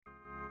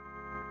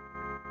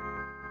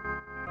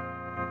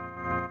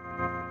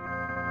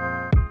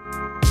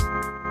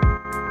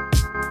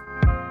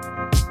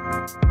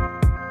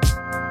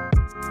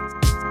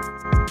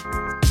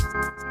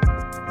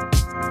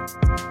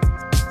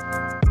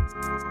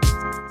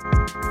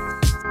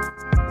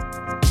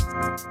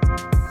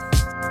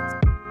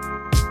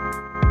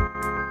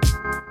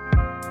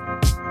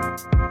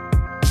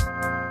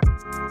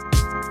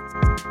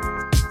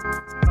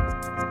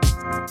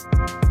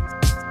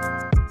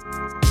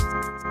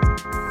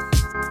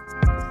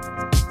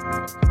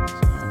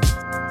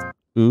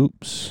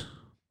Oops.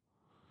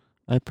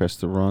 I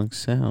pressed the wrong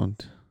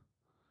sound.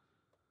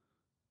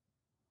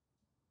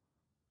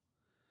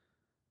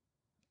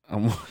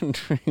 I'm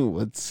wondering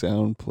what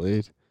sound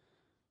played.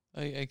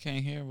 I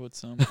can't hear what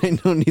some. I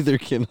know, neither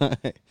can I.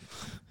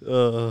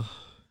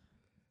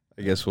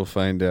 I guess we'll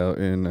find out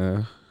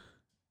in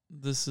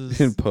This is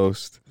in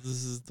post.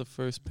 this is the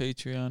first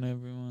Patreon,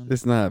 everyone.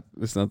 It's not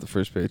the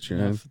first Not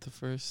Patreon, for the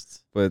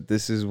first. but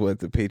this is what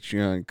the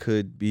Patreon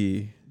could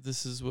be.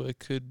 This is what it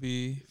could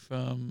be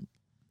from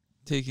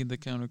taking the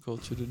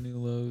counterculture to new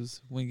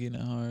lows, winging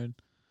it hard.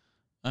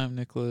 I'm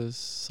Nicholas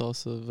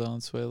Salsa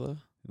Valenzuela.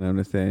 And I'm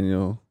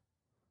Nathaniel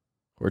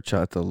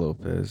Horchata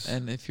Lopez.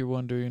 And if you're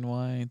wondering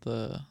why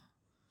the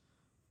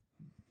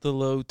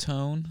low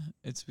tone,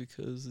 it's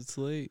because it's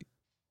late.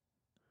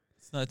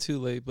 It's not too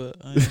late, but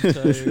I'm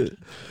tired.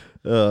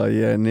 Oh,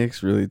 yeah,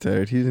 Nick's really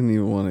tired. He didn't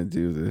even want to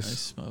do I this.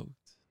 smoked.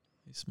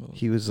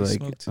 He was We like,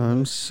 smoked too I'm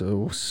much.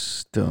 so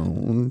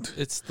stoned.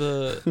 It's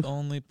the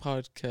only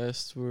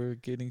podcast where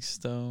getting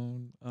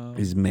stoned.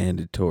 Is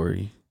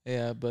mandatory.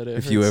 Yeah, but it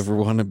If you hurts. ever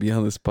want to be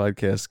on this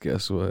podcast,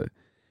 guess what?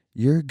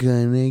 You're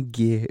gonna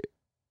get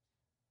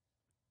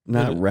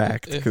not But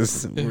racked it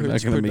because it we're not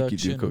hurts gonna make you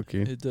do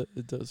production. cocaine.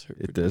 It does hurt.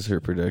 It does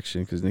hurt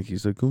production because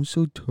Nikki's like, I'm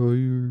so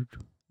tired. I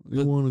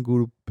But- want to go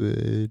to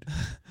bed.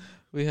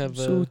 We I'm have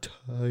so a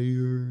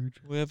tired.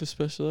 we have a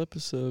special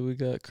episode. We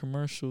got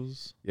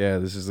commercials Yeah,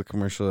 this is the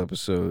commercial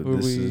episode. Where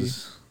This we-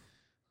 is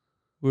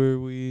where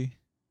we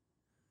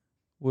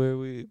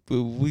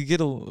get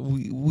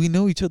we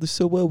know each other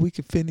so well we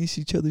can finish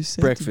each other's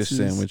sentences. breakfast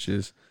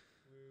sandwiches.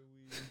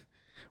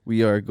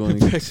 We are going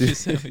to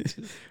Breakfast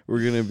sandwiches.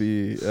 we're gonna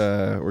be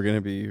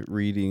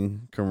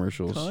reading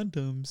commercials.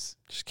 Condoms.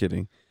 Just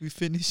kidding. We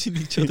finishing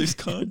each other's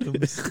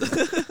condoms.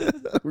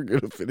 We're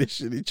gonna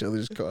finish in each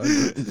other's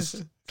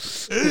condoms.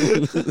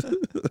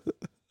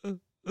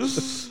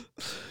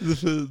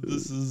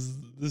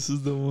 This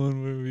is the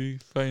one where we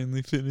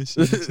finally finish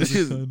each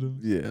other's condoms.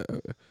 Yeah.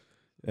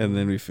 And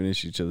then we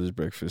finish each other's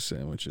breakfast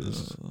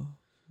sandwiches. Oh.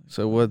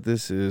 So what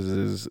this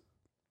is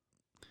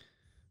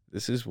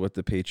what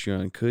the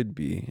Patreon could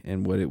be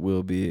and what it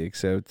will be,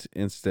 except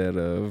instead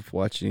of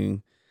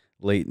watching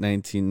late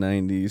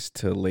 1990s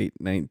to late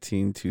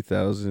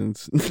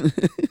 2000s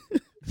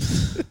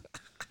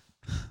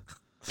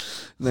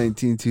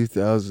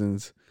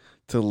 2000s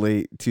to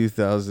late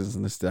 2000s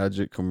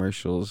nostalgic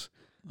commercials.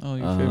 Oh,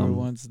 your favorite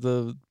ones.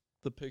 The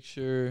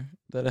picture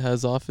that it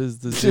has off is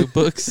the zoo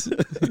books.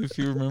 If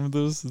you remember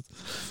those.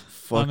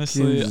 Fucking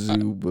Honestly,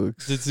 zoo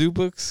books. Did zoo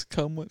books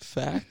come with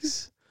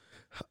facts?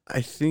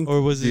 I think,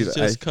 Or was it dude,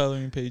 just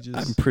coloring pages?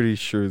 I'm pretty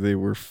sure they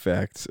were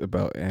facts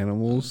about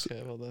animals.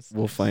 Okay, well that's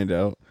We'll nice. find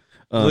out.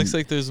 It looks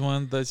like there's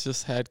one that's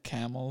just had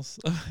camels.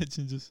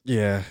 Imagine just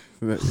Yeah,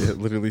 it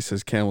literally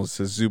says camels. It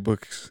says zoo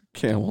books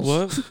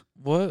camels.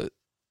 what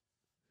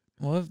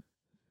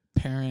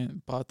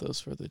parent bought those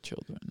for their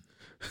children?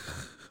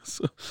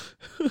 So,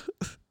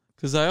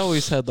 Because I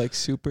always had like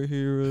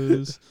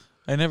superheroes.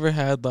 I never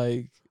had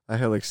like. I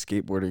had like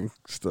skateboarding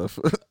stuff.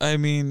 I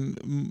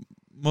mean,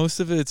 most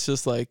of it's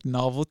just like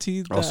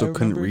novelty. that Also I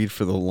couldn't remember. read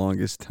for the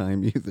longest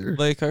time either.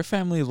 Like our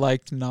family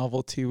liked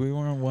novelty. We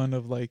weren't one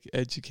of like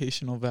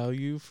educational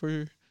value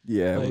for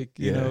Yeah, like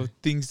you know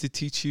things to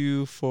teach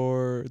you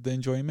for the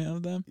enjoyment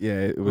of them.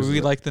 Yeah, it Or was.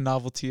 we like the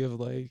novelty of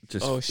like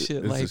just, oh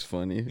shit This like is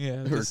funny.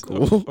 yeah or this-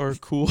 cool. or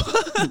cool.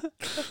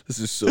 This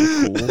is so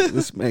cool.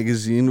 This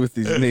magazine with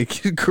these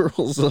naked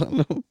girls on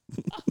them.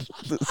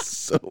 This is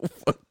so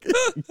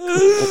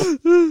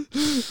fucking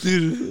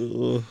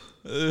Dude,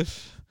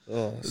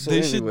 cool.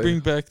 they should bring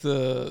back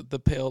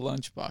the pale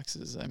lunch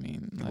boxes. I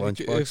mean, like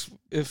Lunchbox?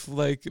 if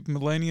like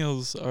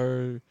millennials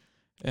are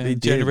They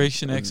and did,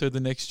 Generation X and- are the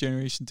next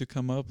generation to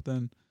come up,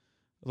 then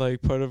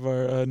like part of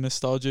our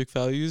nostalgic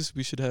values,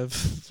 we should have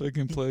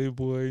fucking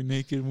Playboy,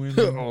 naked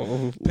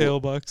women, pale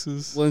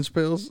boxes, lunch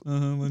pails.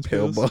 lunch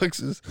Pale pails.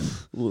 boxes.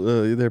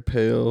 They're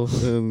pale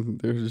and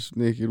they're just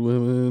naked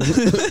women.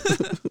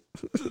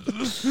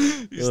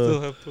 You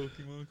still have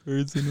Pokemon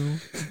cards in them.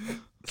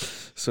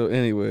 So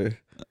anyway,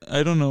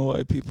 I don't know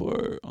why people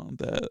are on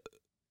that.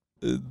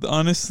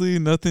 Honestly,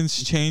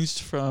 nothing's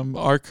changed from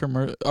our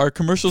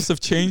commercials have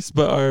changed,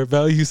 but our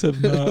values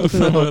have not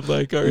from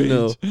like our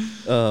No.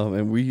 age.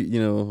 and we,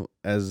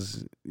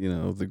 as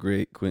the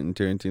great Quentin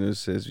Tarantino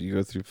says, you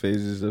go through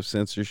phases of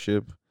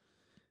censorship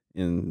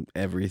in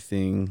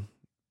everything,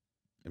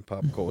 in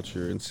pop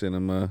culture and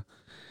cinema,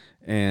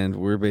 and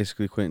we're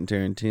basically Quentin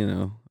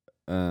Tarantino.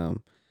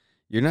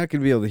 You're not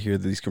gonna be able to hear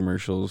these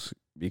commercials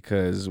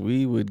because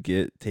we would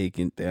get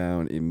taken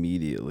down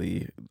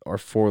immediately. Our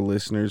 4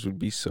 listeners would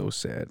be so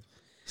sad.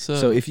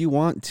 So if you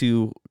want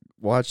to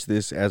watch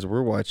this as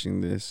we're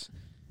watching this,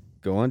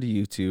 go onto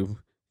YouTube,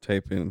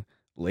 type in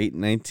late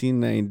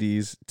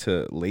 1990s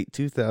to late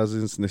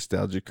 2000s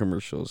nostalgic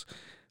commercials.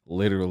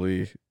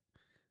 Literally,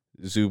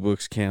 Zoo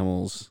Books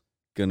Camels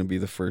gonna be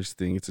the first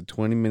thing. It's a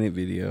 20-minute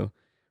video.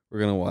 We're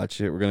gonna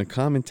watch it. We're gonna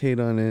commentate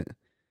on it.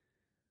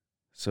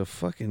 So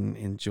fucking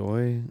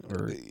enjoy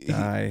or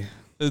die.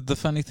 The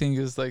funny thing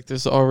is, like,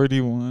 there's already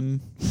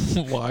one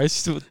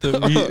watched with the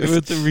Oh,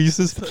 with the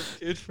Reese's Puff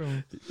kid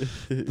from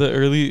the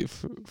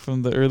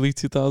early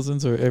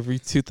 2000s or every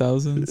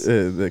 2000s.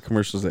 The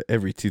commercials that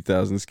every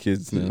 2000s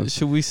kids know.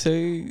 Should we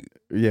say?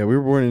 Yeah, we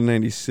were born in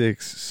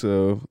 96,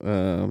 so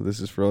this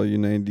is for all you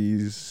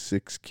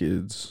 96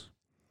 kids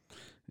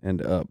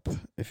and up.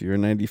 If you're a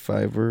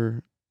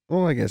 95er,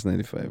 well, I guess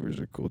 95ers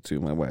are cool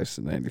too. My wife's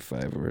a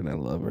 95er and I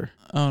love her.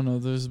 I don't know.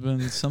 There's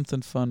been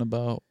something fun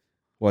about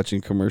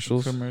Watching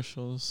commercials?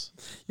 commercials.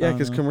 Yeah,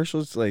 because know.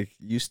 commercials like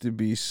used to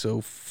be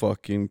so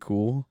fucking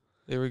cool.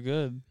 They were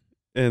good.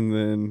 And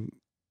then,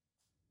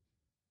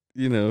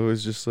 it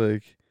was just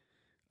like,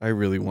 I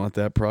really want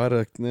that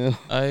product now.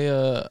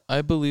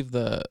 I believe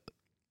that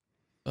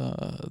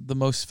the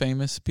most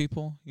famous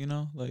people,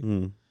 like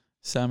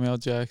Samuel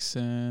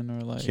Jackson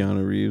or like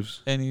Keanu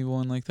Reeves.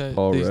 anyone like that,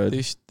 Paul they Rudd.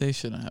 they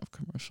shouldn't have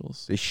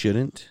commercials. They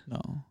shouldn't?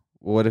 No.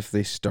 What if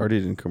they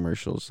started in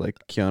commercials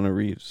like Keanu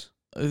Reeves?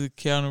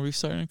 Keanu Reeves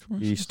started in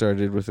commercials. He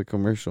started with a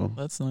commercial.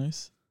 That's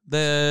nice.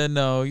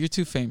 No, you're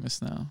too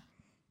famous now.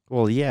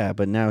 Well, yeah,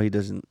 but now he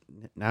doesn't.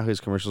 Now his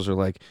commercials are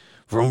like,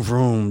 vroom,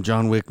 vroom,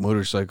 John Wick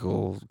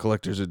motorcycle,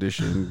 collector's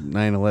edition,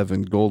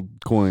 9/11 gold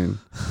coin.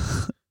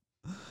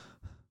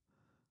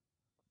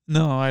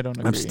 No, I don't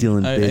agree. I'm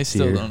stealing I bits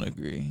still here. don't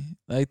agree.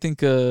 I think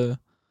the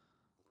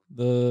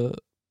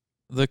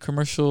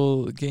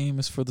commercial game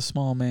is for the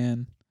small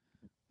man.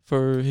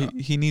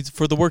 He needs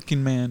for the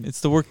working man. It's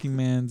the working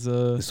man's.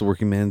 It's the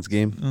working man's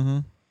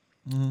game.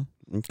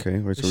 Okay,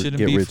 It so shouldn't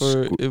get be rich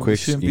for quick it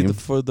shouldn't scheme. be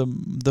for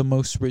the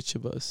most rich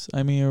of us.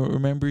 I mean,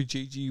 remember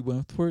J.G.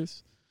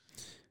 Wentworth,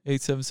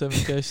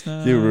 877 cash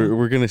now. Dude,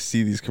 we're gonna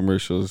see these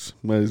commercials.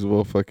 Might as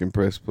well fucking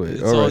press play.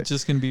 It's all all right.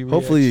 just gonna be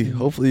Hopefully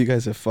reaction. you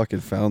guys have fucking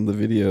found the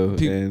video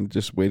and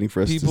just waiting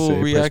for us to People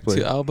say react press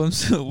play. to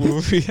albums.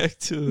 We'll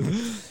react to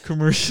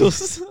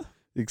commercials.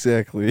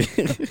 Exactly.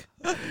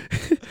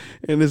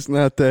 And it's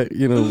not that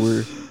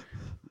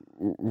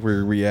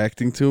we're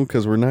reacting to them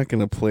because we're not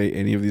gonna play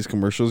any of these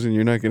commercials, and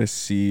you're not gonna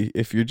see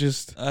if you're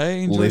just I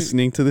enjoy.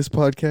 listening to this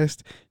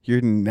podcast.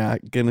 You're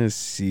not gonna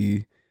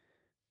see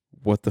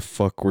what the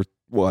fuck we're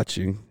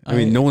watching. I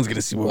mean, no one's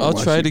gonna see what we're I'll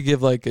watching. try to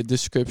give like a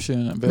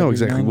description. Of No, every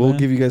exactly. now and We'll then.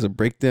 give you guys a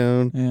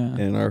breakdown Yeah,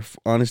 and our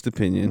honest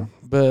opinion.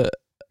 but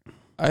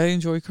I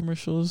enjoy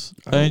commercials.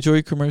 Oh, I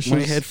enjoy commercials.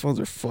 My headphones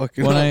are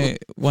fucking when up.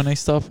 when I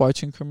stopped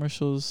watching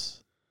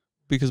commercials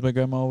because my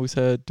grandma always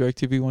had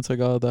DirecTV once I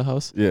got out of the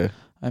house. Yeah.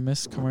 I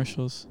miss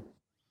commercials.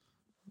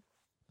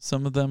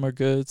 Some of them are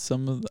good.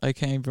 I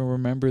can't even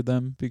remember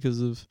them because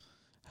of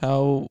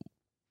how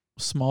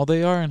small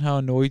they are and how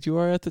annoyed you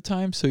are at the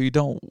time. So you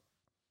don't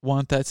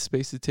want that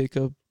space to take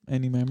up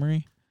any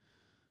memory.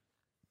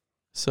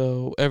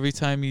 So every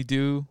time you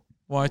do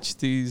watch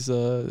these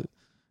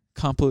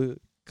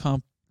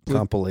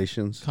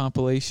Compilations.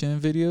 compilation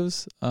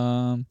videos,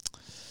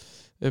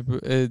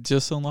 it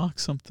just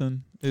unlocks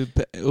something. It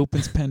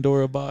opens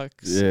Pandora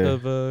box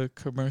of a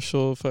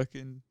commercial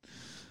fucking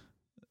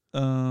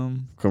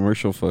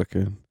Commercial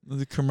fucking.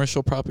 the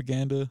commercial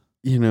propaganda.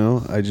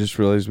 I just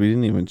realized we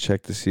didn't even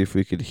check to see if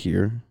we could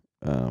hear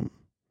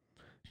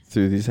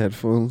through these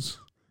headphones.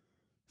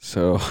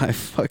 So I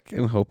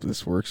fucking hope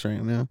this works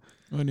right now.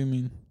 What do you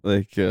mean?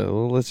 Like,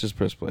 well, let's just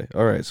press play.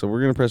 All right, so we're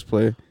gonna press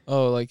play.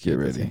 Oh, like Get hit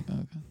the ready. thing.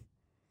 Okay.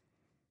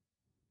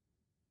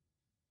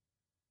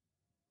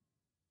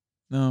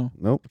 No,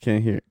 Nope,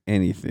 can't hear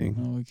anything.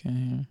 no, we can't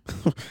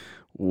hear.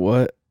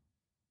 What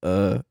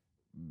a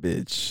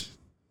bitch.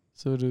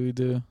 So what do we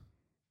do?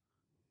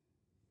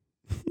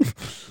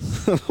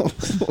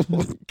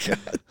 Oh,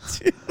 God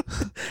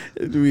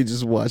damn. Do we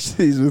just watch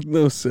these with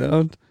no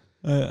sound?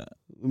 Let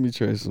me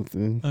try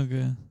something.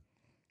 Okay.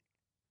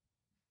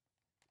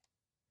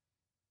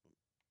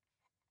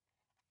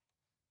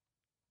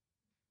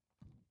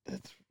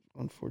 That's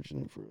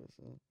unfortunate for us.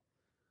 Huh?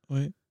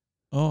 Wait.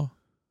 Oh.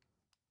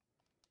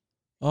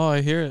 Oh,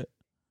 I hear it.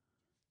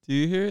 Do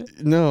you hear it?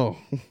 No.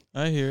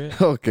 I hear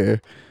it. Okay.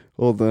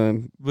 Hold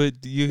on. But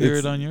do you hear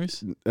It's- it on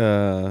yours?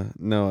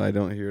 No, I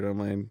don't hear it on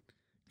mine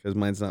because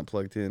mine's not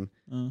plugged in.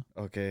 Oh,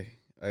 Okay.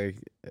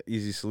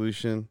 Easy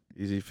solution,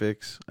 easy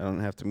fix. I don't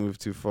have to move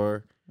too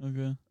far.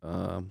 okay.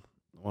 I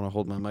want to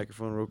hold my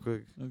microphone real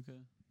quick. Okay.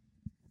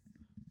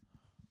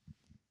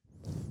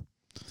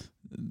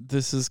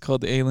 This is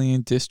called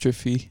alien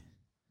dystrophy.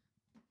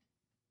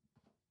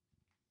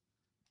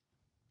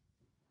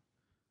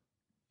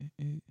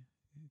 You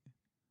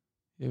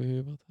ever hear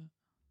about that?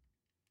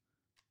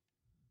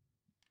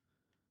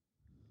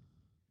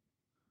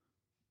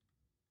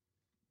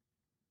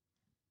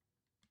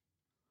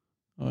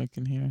 Oh, I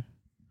can hear.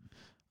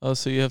 Oh,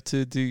 so you have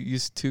to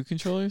use two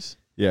controllers?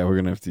 Yeah, we're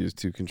gonna have to use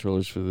two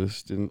controllers for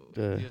this. Didn't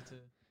You have to.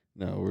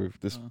 no,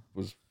 this Oh.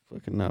 was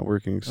fucking not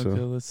working. So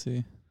Okay, let's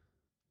see.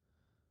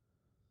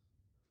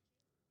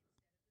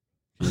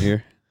 can you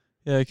hear?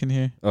 Yeah, I can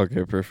hear.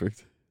 Okay,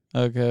 perfect.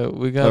 Okay,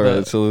 we got All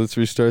right, so let's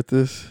restart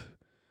this.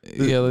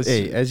 Yeah, let's.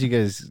 Hey, as you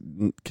guys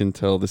can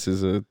tell, this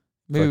is a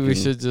Maybe we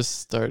fucking should just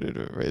start it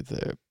right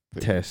there.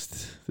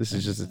 test. This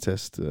is just a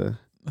test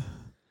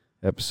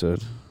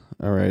episode.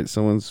 All right,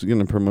 someone's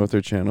gonna promote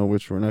their channel,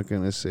 which we're not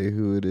gonna say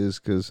who it is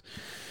because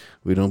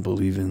we don't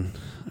believe in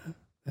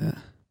that.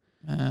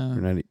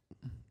 We're not.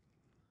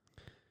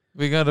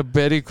 We got a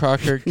Betty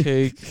Crocker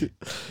cake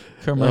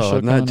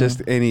commercial. Not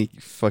just any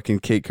fucking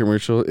cake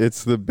commercial.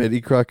 It's the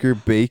Betty Crocker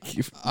I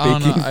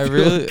don't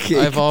know.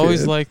 I've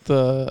always pan. liked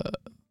the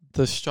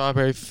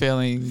strawberry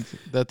filling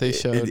that they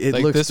showed. It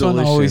like looks this delicious.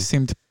 one always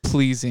seemed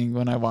pleasing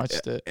when I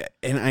watched it.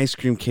 An ice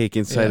cream cake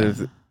inside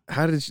of.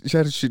 How did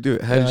she do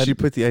it? How did she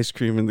put the ice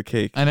cream in the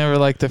cake? I never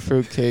liked the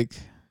fruit cake.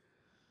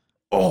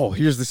 Oh,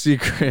 here's the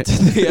secret.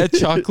 They had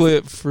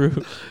chocolate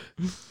fruit.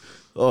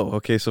 Oh,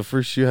 okay. So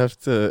first you have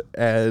to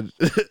add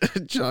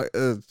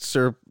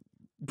syrup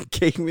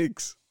cake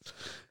mix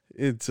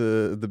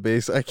into the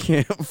base. I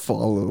can't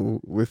follow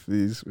with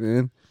these,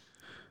 man.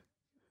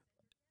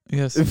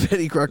 Yes.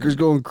 Betty Crocker's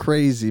going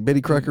crazy.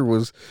 Betty Crocker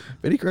was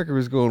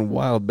going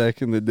wild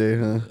back in the day,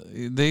 huh?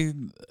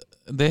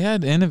 They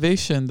had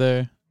innovation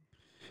there.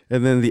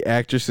 And then the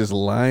actress is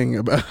lying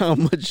about how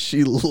much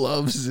she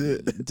loves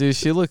it. Dude,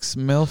 she looks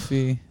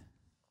milfy.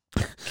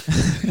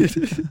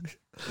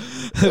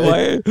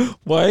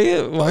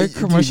 Why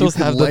commercials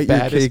have the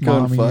baddest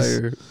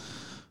mommies?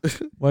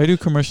 Why do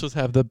commercials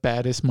have the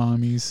baddest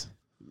mommies?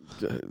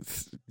 Do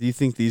you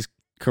think these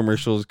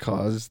commercials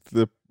caused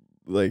the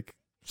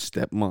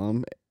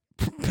stepmom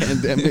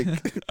pandemic?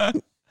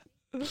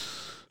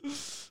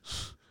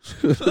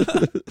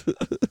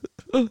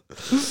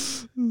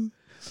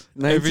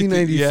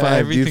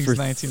 1995, dude, for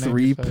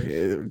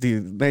 1995.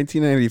 dude,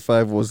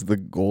 1995 was the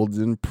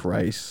golden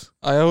price.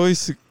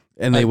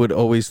 They would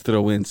always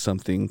throw in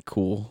something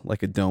cool,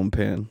 like a dome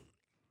pan.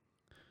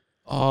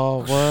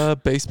 Oh,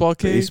 what? Baseball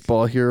cake?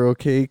 Baseball hero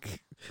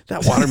cake.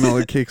 That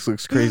watermelon cake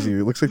looks crazy.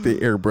 It looks like they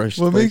airbrushed.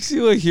 What makes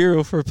you a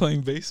hero for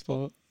playing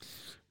baseball?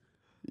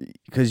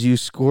 Because you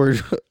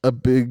scored a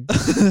big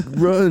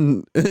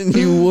run and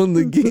you won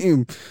the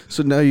game.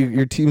 So now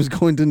your team's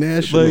going to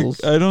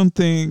nationals. I don't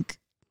think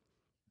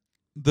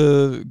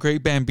the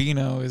Great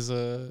Bambino is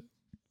a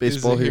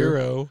baseball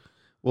hero.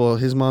 Well,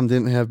 his mom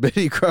didn't have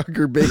Betty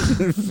Crocker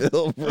bacon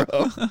fill, bro.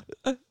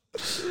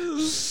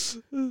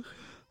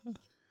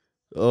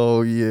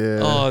 Oh yeah.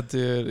 Oh,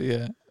 dude,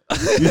 yeah.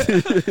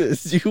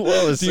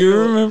 Do you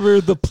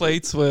remember the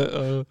plates with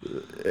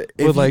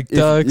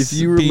ducks,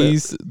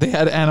 bees? They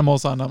had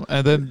animals on them,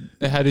 and then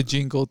it had a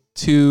jingle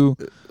to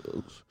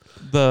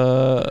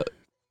the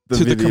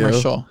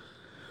commercial.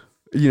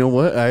 You know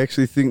what? I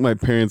actually think my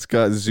parents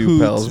got Zoo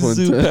Pals one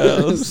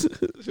time.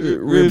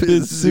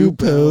 Ribbit Zoo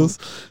Pals.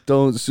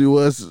 Don't sue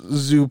us,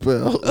 Zoo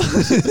Pals.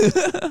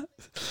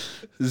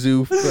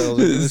 Zoo Pals.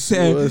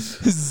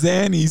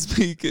 Zanny,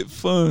 speak it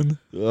fun.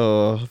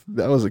 Oh,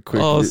 that was a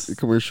quick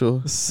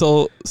commercial.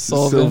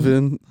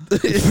 Sylvan.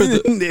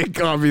 Nick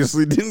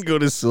obviously didn't go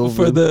to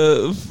Sylvan.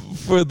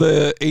 For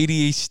the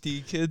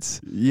ADHD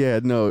kids. Yeah,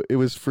 no, it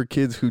was for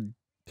kids who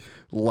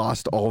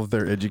lost all of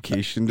their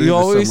education. You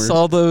always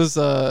saw those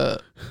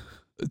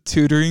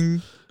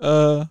tutoring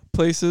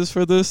places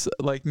for this,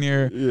 like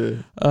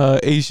near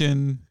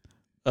Asian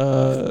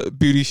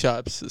beauty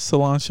shops,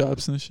 salon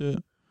shops and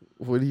shit.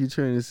 What are you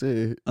trying to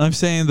say? I'm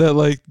saying that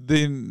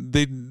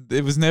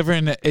it was never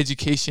in an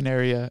education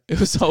area. It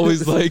was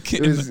always like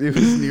it was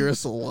near a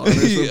salon or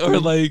something. Or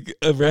like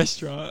a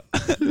restaurant.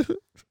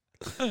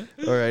 All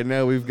right,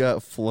 now we've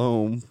got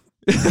Floam.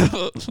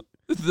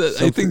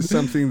 I think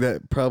something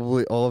that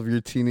probably all of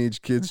your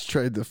teenage kids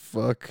tried to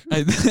fuck.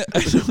 I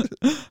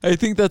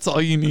think that's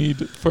all you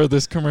need for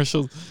this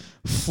commercial.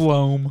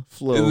 Floam.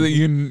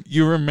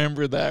 You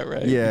remember that,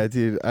 right? Yeah,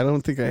 dude. I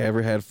don't think I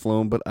ever had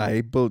Floam, but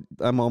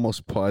I'm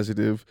almost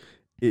positive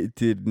it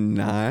did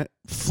not.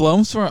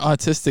 Floam's for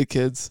autistic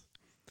kids.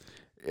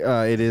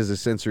 It is a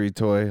sensory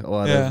toy. A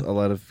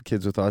lot of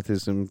kids with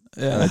autism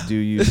do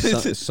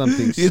use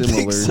something you similar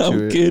think some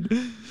to it. Kid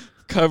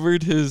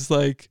covered his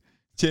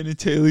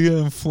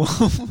genitalia in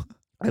Floam.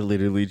 I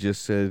literally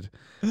just said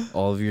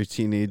all of your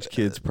teenage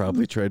kids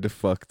probably tried to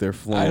fuck their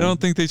Floam. I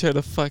don't think they tried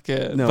to fuck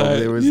it. No, but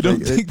there was. You don't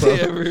think they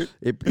ever?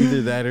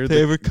 Either that or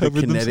they ever the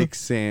covered kinetic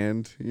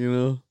sand. You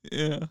know?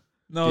 Yeah.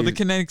 No, Dude. the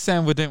kinetic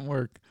sand wouldn't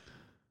work.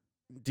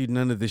 Dude,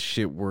 none of this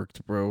shit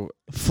worked, bro.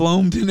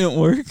 Floam didn't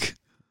work.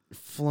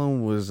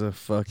 Floam was a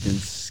fucking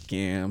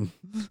scam.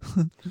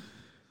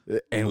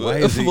 And why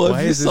is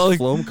this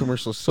Floam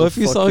commercial so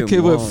fucking long? What if you saw a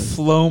kid with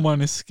Floam on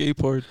his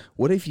skateboard?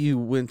 What if you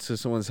went to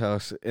someone's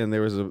house and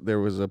there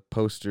was a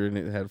poster and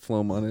it had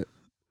Floam on it?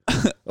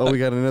 Oh, we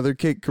got another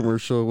cake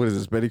commercial. What is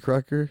this, Betty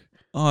Crocker?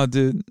 Oh,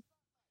 dude.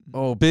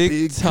 Oh,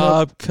 Big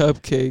Top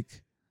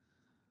Cupcake.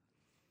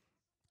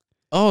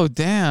 Oh,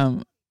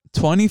 damn.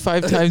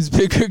 25 times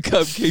bigger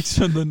cupcakes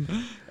from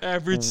the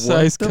average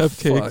size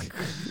cupcake. Fuck?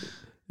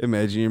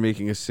 Imagine you're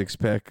making a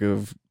 6-pack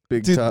of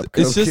Big Dude, Top cupcakes.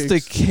 It's just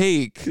a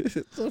cake.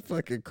 It's a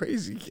fucking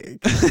crazy cake.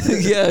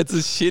 Yeah, it's a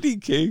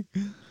shitty cake.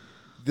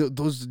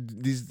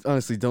 These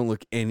honestly don't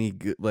look any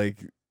good.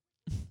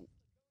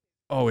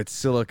 Oh, it's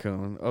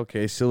silicone.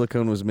 Okay,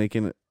 silicone was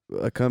making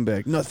a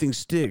comeback. Nothing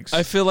sticks.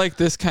 I feel like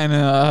this kind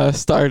of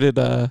started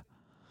a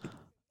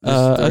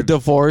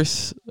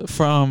divorce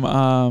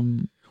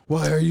from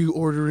Why are you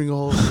ordering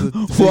all of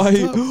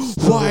the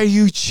Why are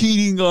you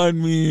cheating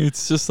on me?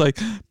 It's just like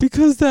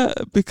because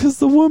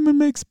the woman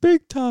makes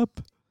big top.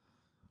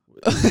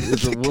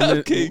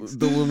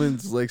 The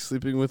woman's like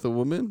sleeping with a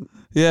woman?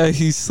 Yeah,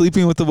 he's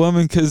sleeping with the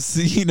woman because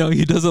he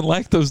doesn't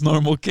like those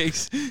normal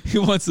cakes. He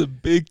wants a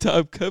big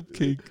top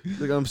cupcake.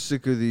 Like, I'm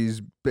sick of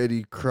these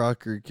Betty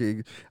Crocker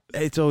cakes.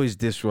 It's always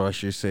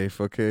dishwasher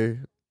safe, okay?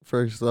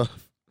 First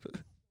off.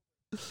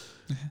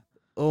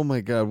 Oh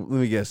my God, let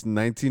me guess,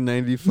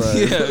 1995.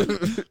 Yeah,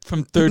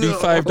 from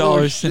 $35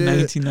 to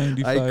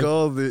 1995. I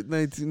called it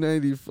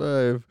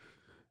 1995.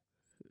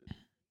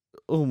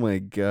 Oh my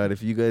God,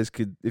 if you guys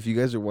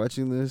are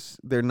watching this,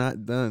 they're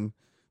not done.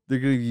 They're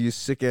going to use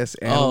sick ass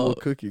animal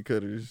cookie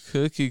cutters.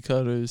 Cookie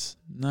cutters.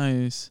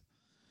 Nice.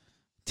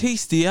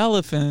 Tasty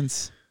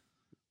elephants.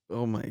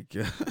 Oh my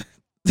God.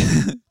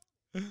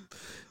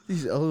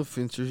 These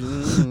elephants are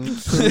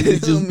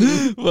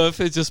what if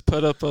it just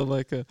put up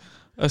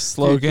a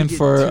slogan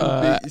for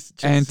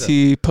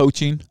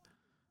anti-poaching?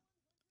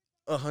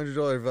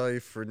 $100 value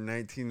for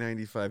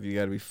 1995. You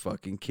got to be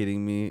fucking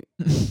kidding me.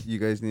 You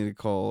guys need to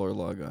call or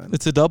log on.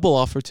 It's a double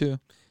offer too.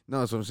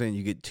 No, that's what I'm saying.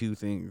 You get two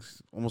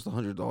things, almost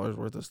 $100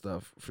 worth of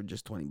stuff for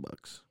just $20.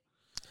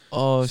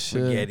 Oh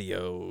shit!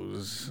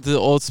 SpaghettiOs. The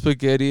old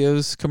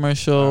SpaghettiOs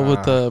commercial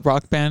with the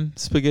rock band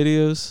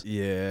SpaghettiOs.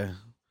 Yeah.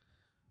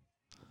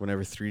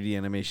 Whenever 3D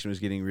animation was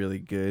getting really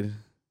good.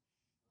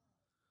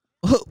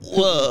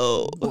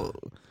 Whoa.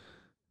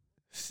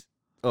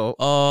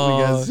 Oh,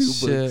 we got Zoo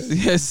shit!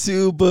 Books. Yeah,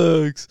 Zoo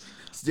Books.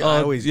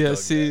 I always yeah, dug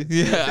see, that.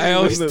 yeah, I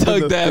always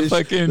dug that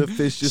the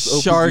fish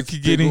just shark opens its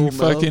big getting old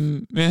mouth.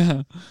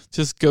 fucking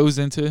just goes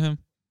into him.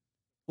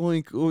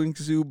 Oink oink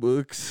Zoo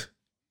Books.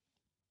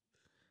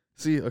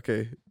 See,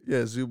 okay,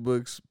 yeah, Zoo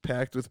Books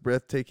packed with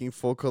breathtaking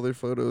full color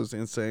photos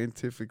and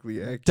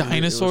scientifically accurate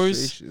Dinosaurs?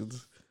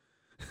 illustrations.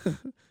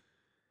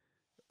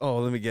 Oh,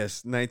 let me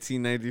guess,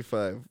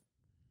 1995.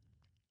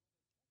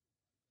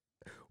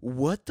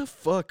 What the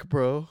fuck,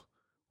 bro?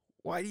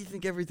 Why do you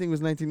think everything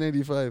was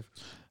 1995?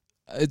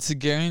 It's a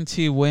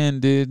guarantee win,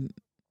 dude.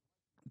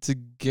 It's a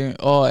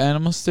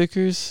animal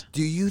stickers.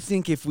 Do you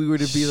think if we were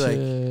to be like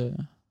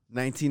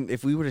Shit.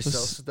 if we were to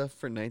sell stuff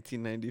for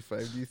 1995,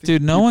 do you think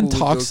Dude, no one people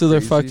would talks go to their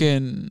crazy?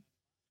 fucking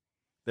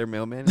Their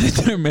mailman?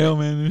 their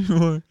mailman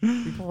anymore.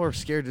 People are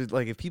scared to,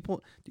 like, if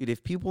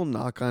people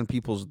knock on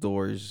people's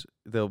doors,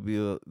 they'll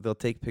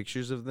take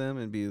pictures of them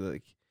and be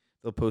like,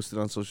 they'll post it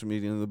on social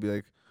media and they'll be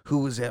like, who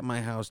was at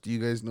my house? Do you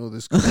guys know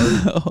this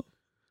card?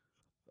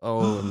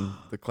 Oh, and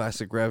the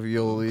classic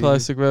ravioli.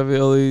 Classic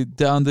ravioli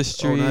down the Oh,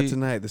 street. not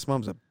tonight. This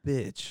mom's a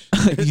bitch.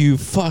 You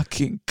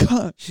fucking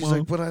cunt. She's Mom.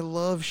 like, but I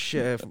love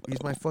Chef.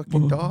 He's my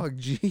fucking dog,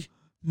 G.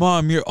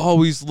 Mom, you're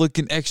always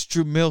looking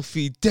extra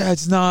milfy.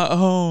 Dad's not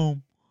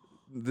home.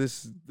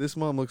 This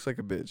mom looks like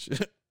a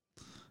bitch.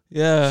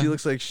 Yeah. She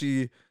looks like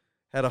she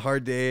had a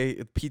hard day.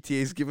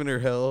 PTA's giving her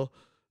hell.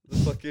 The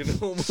fucking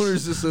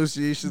homeowners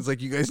association's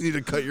like, you guys need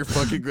to cut your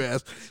fucking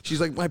grass.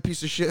 She's like, my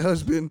piece of shit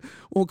husband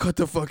won't cut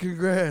the fucking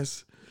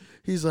grass.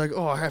 He's like,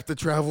 oh, I have to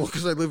travel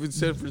because I live in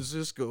San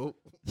Francisco.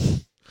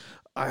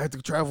 I have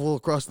to travel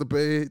across the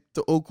bay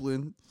to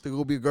Oakland to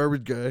go be a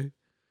garbage guy.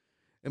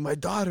 And my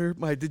daughter,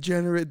 my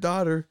degenerate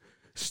daughter,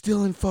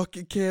 stealing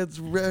fucking cans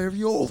of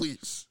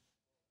raviolis.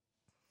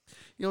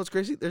 You know what's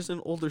crazy? There's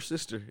an older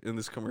sister in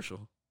this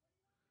commercial.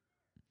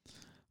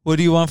 What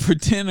do you want for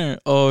dinner?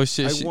 Oh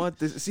shit! I want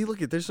this. See, look,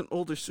 there's an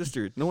older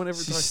sister. No one ever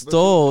She talks stole- about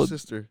the older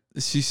sister.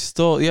 She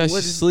stole. Yeah,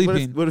 she's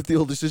sleeping. What if the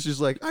older sister's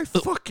like, I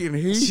fucking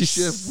hate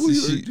Chef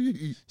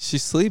Boyardee.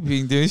 She's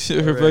sleeping, dude. Her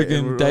All right, and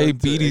fucking we're on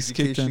diabetes to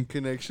kicked in.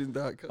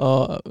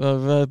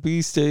 educationconnection.com.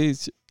 B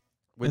stage.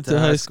 Went to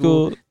high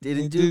school.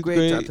 Didn't do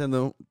great. Top 10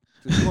 though.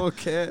 There's more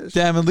cash.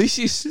 Damn, at least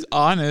she's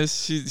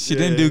honest. She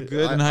didn't do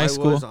good in high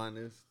school. I was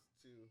honest.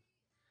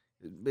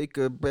 Make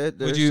a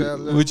better Would you-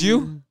 salary. would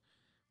you?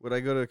 Would I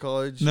go to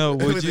college? No,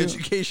 would With you?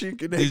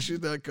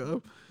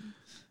 educationconnection.com.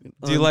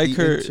 Do you like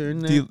her?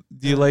 Do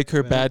you like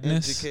her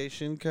badness?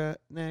 Education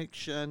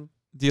connection.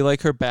 Do you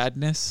like her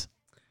badness?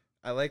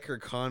 I like her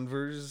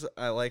Converse.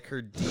 I like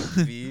her deep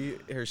V,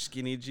 her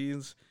skinny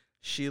jeans.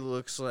 She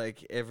looks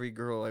like every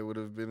girl I would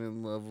have been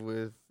in love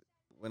with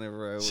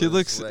whenever I was She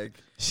looks like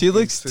She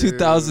looks into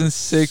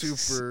 2006.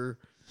 super.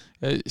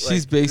 She's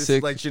like,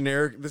 basic. like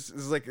generic. This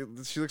is like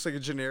she looks like a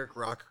generic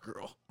rock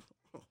girl.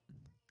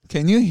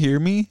 Can you hear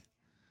me?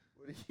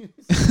 What do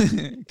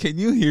you Can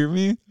you hear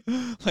me?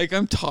 Like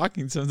I'm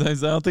talking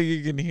sometimes. I don't think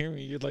you can hear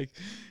me. You're like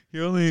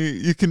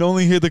you can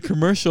only hear the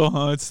commercial,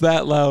 huh? It's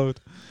that loud.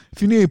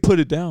 If you need to put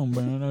it down,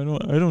 man.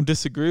 I don't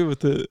disagree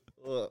with it.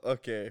 Well,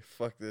 okay,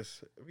 fuck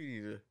this.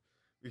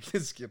 We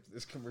can skip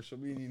this commercial.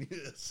 Me and you need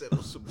to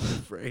settle some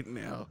beef right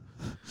now.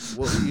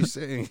 What were you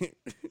saying?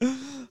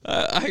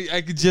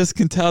 I just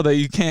can tell that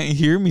you can't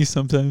hear me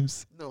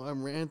sometimes. No,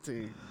 I'm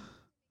ranting.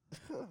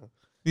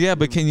 Yeah,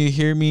 but can you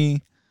hear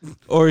me,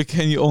 or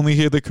can you only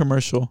hear the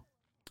commercial?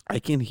 I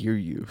can hear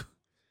you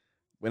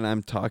when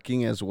I'm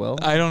talking as well.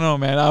 I don't know,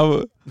 man.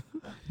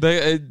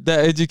 That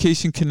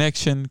Education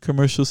Connection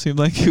commercial seemed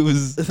like it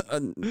was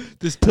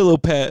this pillow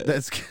pet.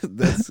 That's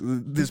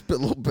this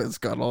pillow pet's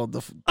got all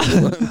the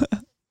fun.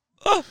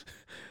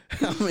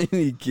 How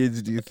many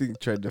kids do you think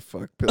tried to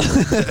fuck pillow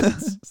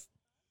pets?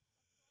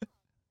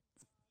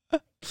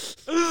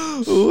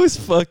 Who was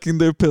fucking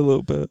their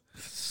pillow pet?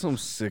 Some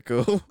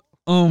sicko.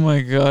 Oh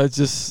my god,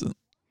 just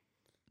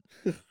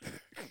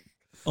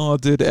oh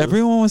dude,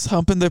 everyone was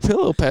humping their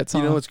pillow pets.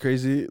 You know what's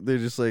crazy? They're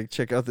just like,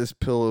 check out this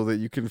pillow that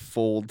you can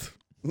fold.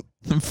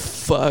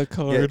 Fuck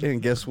hard. Yeah,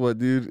 and guess what,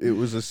 dude? It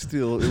was a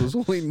steal. It was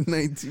only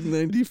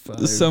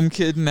 1995. Some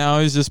kid now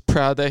is just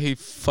proud that he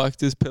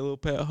fucked his pillow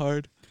pet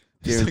hard.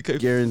 He's like, I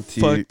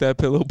guarantee fucked that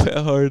pillow pet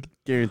hard.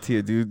 Guarantee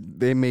it, dude.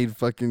 They made.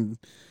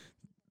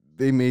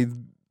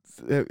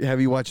 Have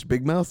you watched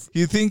Big Mouth?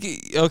 You think?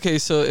 Okay,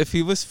 so if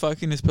he was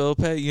fucking his pillow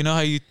pet, you know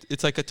how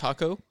it's like a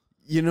taco.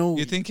 You know,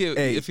 you think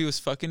if he was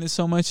fucking it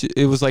so much,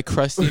 it was like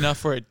crusty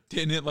enough where it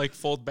didn't like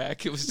fold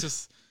back. It was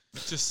just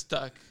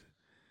stuck.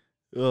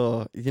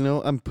 Oh, you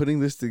know, I'm putting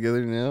this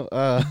together now.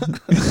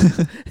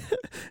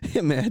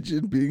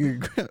 Imagine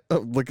being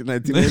look at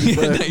 1995.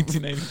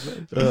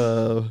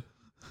 1995.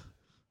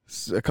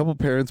 A couple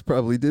parents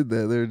probably did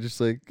that. They're just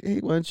like, "Hey,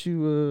 why don't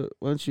you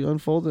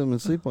unfold him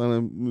and sleep on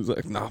him?" He was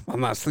like, "No, I'm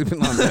not sleeping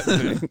on that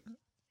thing."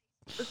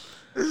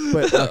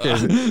 But okay,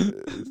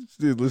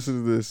 dude,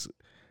 listen to this.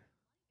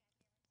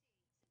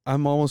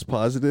 I'm almost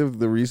positive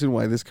the reason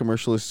why this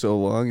commercial is so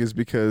long is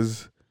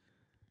because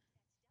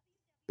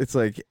it's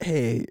like,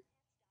 hey,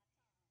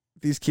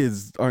 these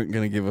kids aren't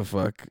gonna give a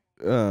fuck.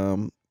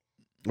 We're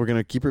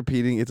gonna keep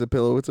repeating, "It's a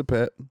pillow, it's a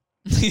pet."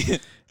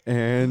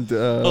 And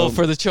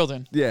for the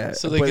children, yeah,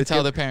 so they can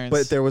tell their parents.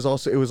 But there was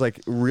also, it was like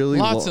really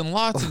lots and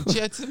lots of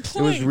jets and planes.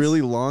 It was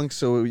really long,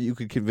 so you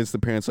could convince the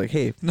parents like,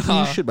 "Hey,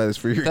 you should buy this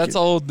for your That's kid."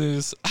 old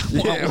news. I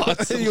want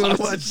lots and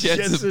lots of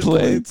jets and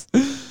planes.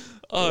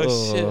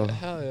 Oh shit!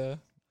 Hell yeah,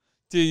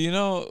 dude. You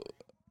know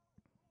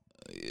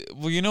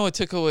what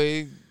took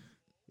away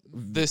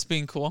this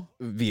being cool?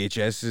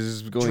 VHS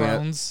is going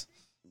drones.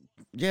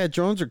 Yeah,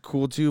 drones are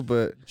cool too,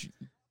 but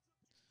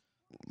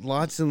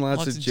lots and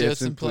lots of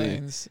jets and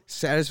planes.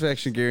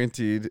 Satisfaction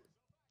guaranteed.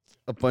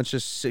 A bunch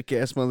of sick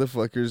ass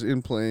motherfuckers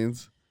in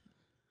planes.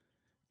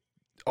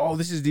 Oh,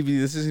 this is DVD.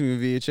 This isn't even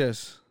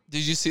VHS.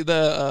 Did you see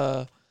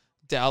the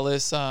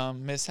Dallas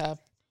mishap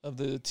of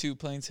the two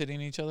planes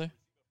hitting each other?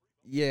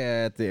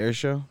 Yeah, at the air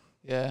show.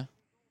 Yeah.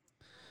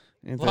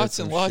 Lots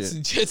and lots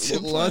of jets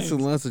and planes. Lots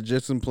and lots of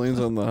jets and planes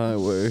on the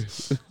highway.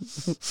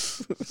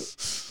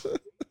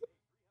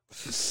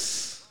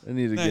 I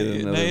need to get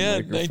another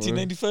microphone.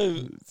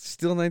 1995.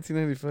 Still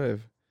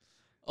 1995.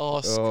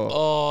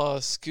 Oh,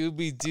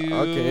 Scooby-Doo.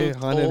 Okay,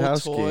 haunted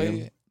house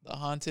game. The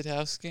haunted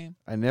house game.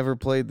 I never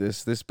played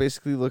this. This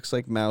basically looks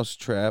like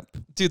Mousetrap.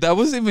 Dude, that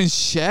wasn't even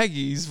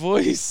Shaggy's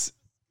voice.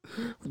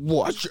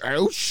 Watch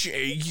out,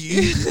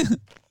 Shaggy.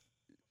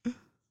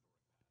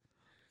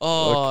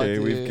 Okay,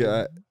 dude. we've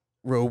got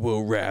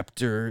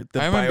Roboraptor, the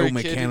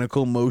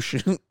biomechanical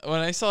motion. When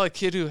I saw a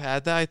kid who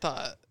had that, I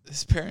thought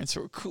his parents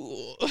were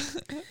cool.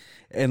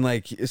 And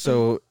like,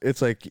 so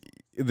it's like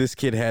this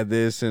kid had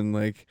this, and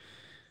like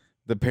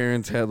the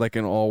parents had like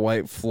an all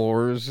white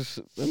floors.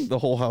 And the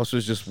whole house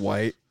was just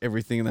white.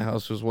 Everything in the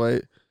house was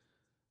white.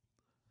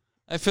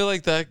 I feel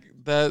like that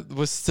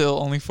was still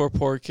only for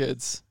poor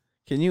kids.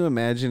 Can you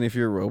imagine if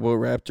your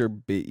Roboraptor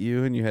bit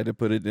you and you had to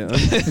put it down?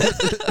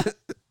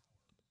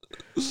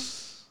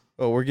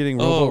 Oh, we're getting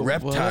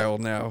Roboreptile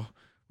now.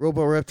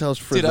 Roboreptile's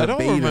for the betas. Dude, I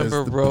don't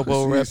remember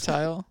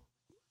Roboreptile.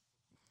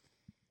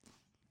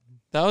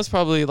 That was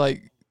probably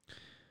like...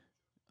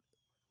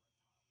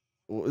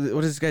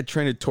 What is this guy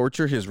trying to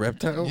torture his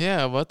reptile?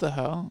 Yeah, what the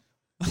hell?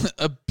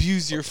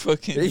 Abuse your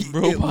fucking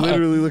robot. It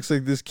literally looks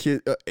like this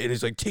kid... and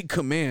he's like, take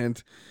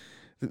command.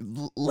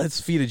 Let's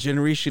feed a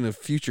generation of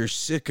future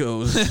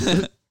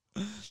sickos.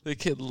 The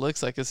kid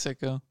looks like a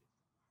sicko.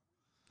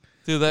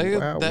 Dude,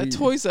 that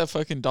toy's at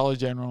fucking Dollar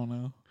General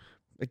now.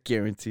 I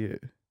guarantee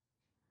it.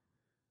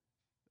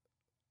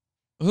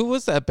 Who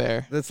was that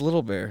bear? That's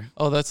Little Bear.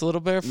 Oh, that's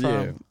Little Bear from...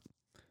 Yeah.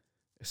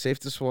 Safe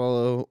to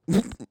swallow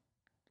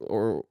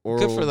or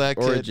good for that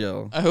or kid. A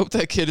gel. I hope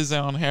that kid is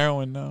on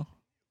heroin now.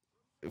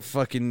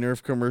 Fucking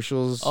Nerf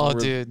commercials. Oh,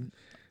 dude.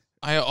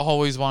 I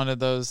always wanted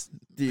those.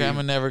 Dude.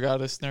 Grandma never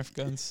got us Nerf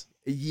guns.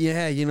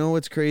 Yeah, you know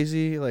what's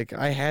crazy? Like,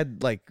 I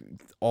had like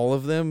all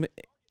of them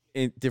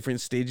in different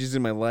stages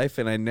in my life,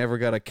 and I never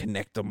got to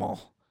connect them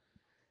all.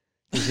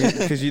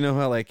 Because you know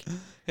how like...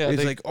 Yeah,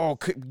 it's like,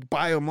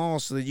 buy them all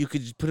so that you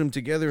could just put them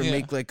together and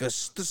make like the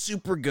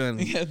super gun.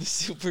 Yeah, the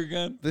super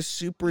gun. The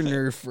super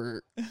nerfer.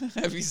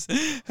 Have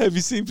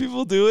you seen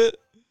people do it?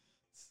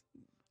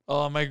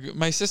 Oh,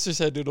 my sisters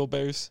had Doodle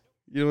Bears.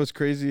 You know what's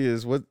crazy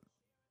is what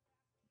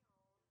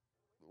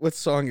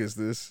song is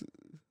this?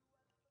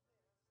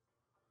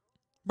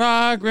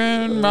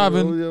 Robin.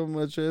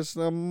 My chest,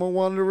 I'm a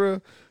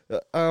wanderer.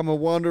 I'm a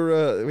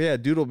wanderer. Yeah,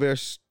 Doodle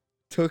Bears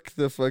took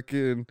the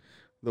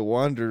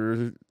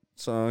Wanderer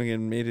song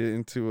and made it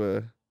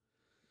into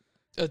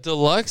a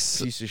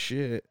deluxe piece of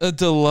shit. A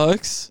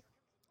deluxe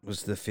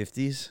was the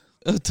 50s.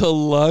 A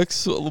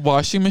deluxe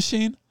washing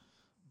machine?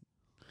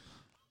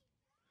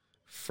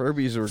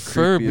 Furbies were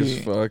Furby. creepy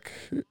as fuck.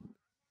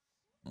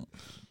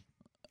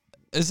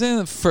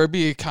 Isn't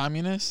Furby a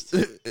communist?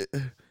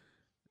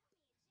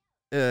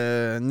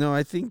 No,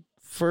 I think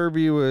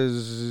Furby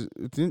was.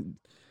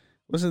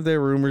 Wasn't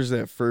there rumors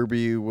that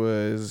Furby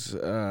was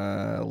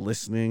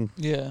listening?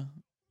 Yeah.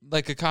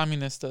 Like a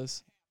communist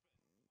does.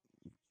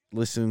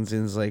 Listens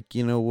and is like,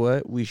 you know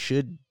what? We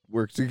should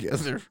work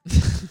together.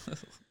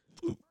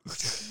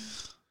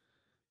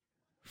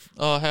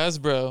 Oh,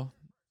 Hasbro.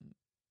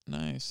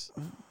 Nice.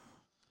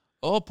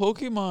 Oh,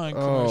 Pokemon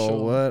commercial.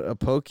 Oh, what a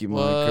Pokemon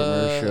What?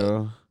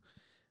 commercial.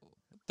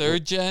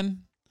 3rd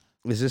gen?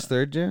 Is this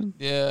 3rd gen?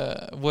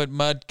 Yeah. With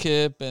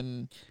Mudkip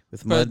and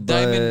With but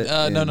Diamond.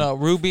 Mudbutt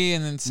and Ruby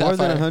and then Sapphire.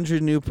 more than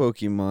 100 new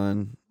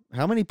Pokemon.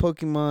 How many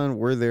Pokemon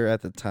were there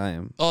at the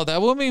time? Oh,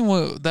 that woman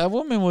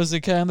was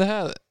the cat in the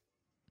hat.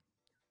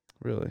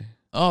 Really?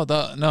 Oh,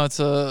 no, it's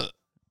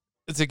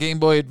a Game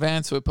Boy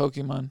Advance with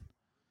Pokemon.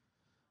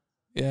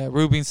 Yeah,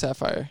 Ruby and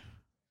Sapphire.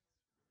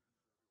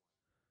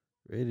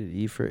 Rated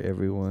E for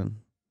everyone.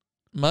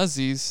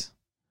 Muzzies.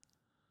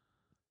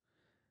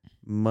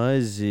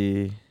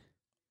 Muzzy.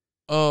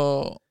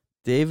 Oh.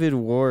 David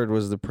Ward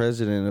was the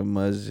president of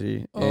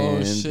Muzzy. Oh,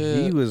 and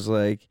shit. he was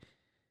like,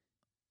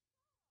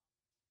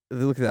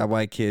 look at that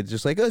white kid,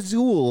 just like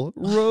Azul,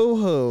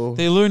 Rojo.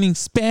 They're learning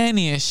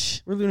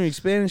Spanish. We're learning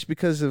Spanish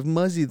because of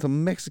Muzzy, the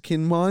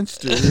Mexican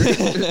monster.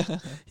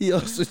 He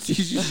also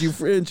teaches you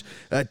French,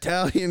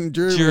 Italian,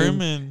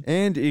 German,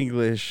 and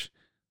English.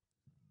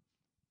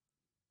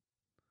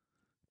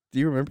 Do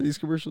you remember these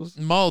commercials?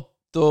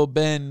 Molto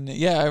ben.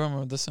 Yeah, I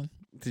remember this one.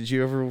 Did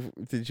you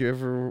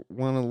ever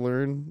want to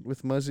learn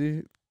with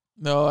Muzzy?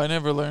 No, I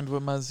never learned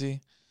with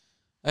Muzzy.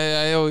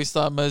 I always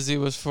thought Muzzy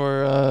was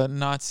for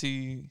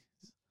Nazis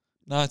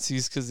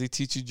because they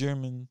teach you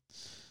German.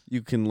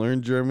 You can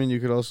learn German. You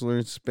could also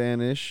learn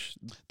Spanish.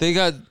 They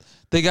got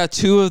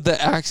 2 of the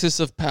axis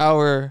of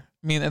power.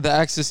 I mean, the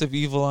axis of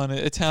evil on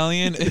it.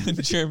 Italian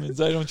and Germans.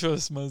 I don't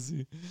trust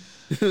Muzzy.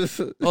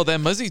 Oh, that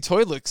Muzzy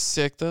toy looks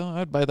sick, though.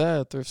 I'd buy that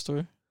at thrift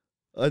store.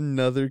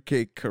 Another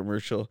cake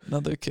commercial.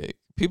 Another cake.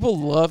 People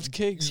loved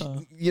cakes, huh?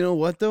 You know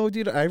what, though,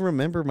 dude? I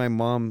remember my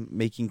mom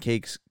making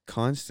cakes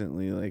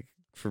constantly, like,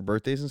 for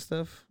birthdays and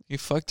stuff. You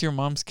fucked your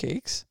mom's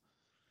cakes?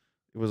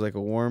 It was like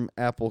a warm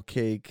apple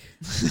cake.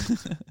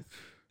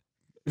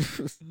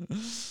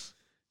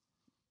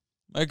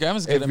 My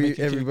grandma's good at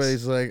making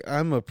Everybody's cakes. like,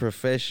 I'm a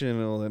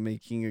professional at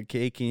making a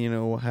cake, and you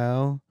know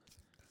how?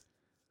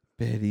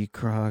 Betty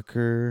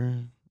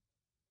Crocker.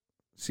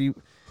 See,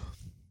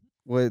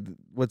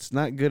 what's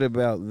not good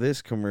about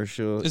this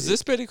commercial Is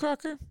this Betty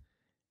Crocker?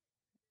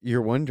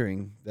 You're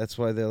wondering. That's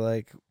why they're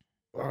like,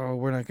 oh,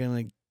 we're not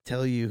going to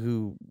tell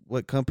you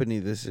what company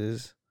this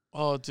is.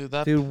 Oh, dude,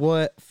 Dude,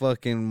 what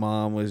fucking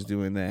mom was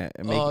doing that?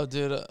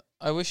 Dude,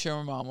 I wish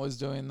your mom was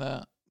doing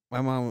that. My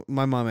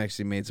mom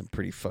actually made some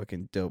pretty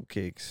fucking dope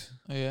cakes.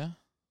 Oh, yeah?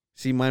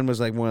 See, mine was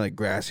like more like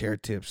grass hair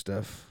tip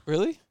stuff.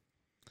 Really?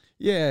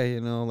 Yeah,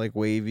 like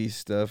wavy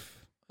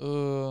stuff.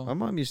 Oh, My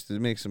mom used to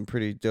make some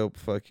pretty dope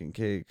fucking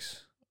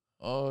cakes.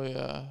 oh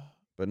yeah.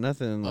 But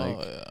nothing like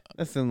Oh, yeah.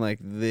 nothing like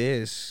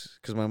this,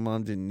 because my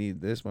mom didn't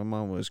need this. My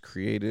mom was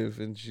creative,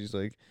 and she's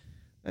like,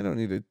 I don't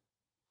need to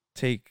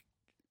take.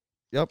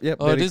 Yep.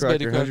 Oh, Betty it is Crocker,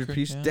 Betty Crocker.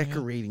 100-piece Yeah,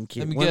 decorating Let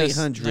kit. me guess.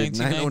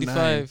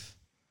 1-800-909.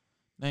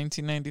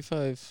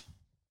 1995.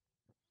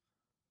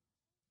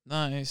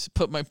 Nice.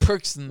 Put my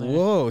perks in there.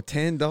 Whoa,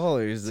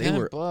 $10. They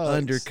were $10.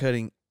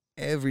 undercutting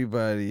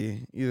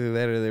everybody. Either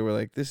that or they were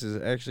like, this is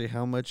actually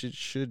how much it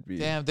should be.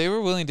 Damn, they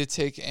were willing to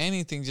take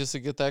anything just to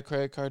get that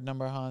credit card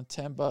number, huh?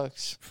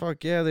 $10.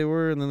 Fuck yeah, they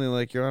were. And then they're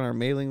like, you're on our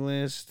mailing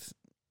list.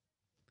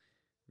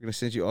 We're going to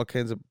send you all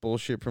kinds of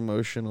bullshit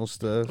promotional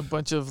stuff. A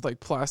bunch of like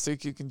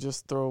plastic you can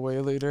just throw away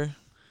later.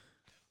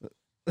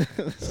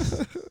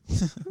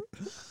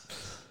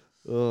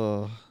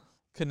 Oh,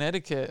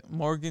 Connecticut,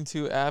 Morgan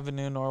 2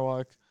 Avenue,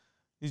 Norwalk.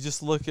 You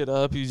just look it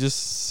up. You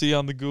just see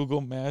on the Google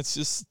Maps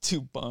just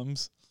 2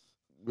 bums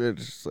we're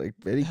just like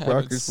Betty Having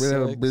Crocker's been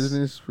out of sex.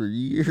 business for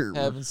years.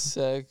 having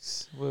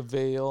sex with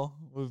veal.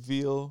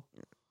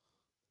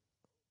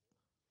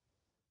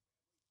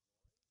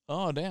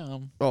 Oh,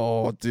 damn.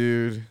 Oh,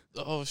 dude.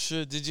 Oh,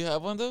 shit. Did you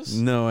have one of those?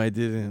 No, I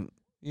didn't.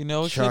 You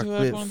know a kid who had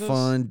Chocolate one of those?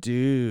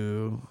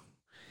 fondue.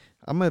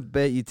 I'm gonna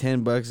bet you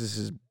 $10 this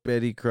is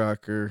Betty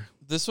Crocker,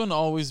 This one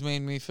always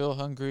made me feel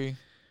hungry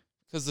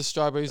because the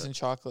strawberries and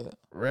chocolate.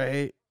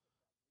 right?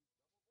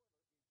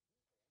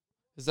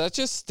 Is that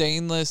just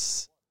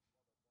stainless?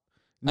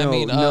 No,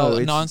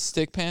 it's,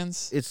 non-stick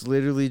pans? it's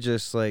literally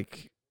just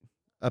like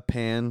a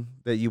pan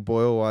that you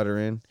boil water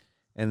in,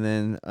 and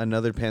then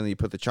another pan that you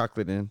put the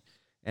chocolate in,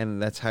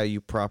 and that's how you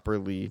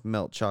properly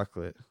melt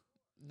chocolate.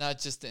 Not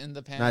just in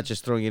the pan? Not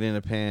just throwing it in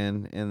a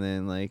pan and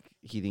then like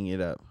heating it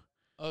up.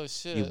 Oh,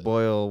 shit. You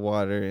boil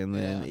water and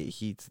then Yeah. it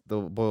heats the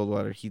boiled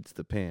water heats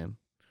the pan.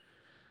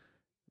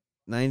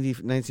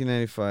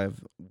 1995.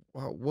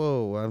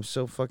 Whoa, I'm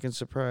so fucking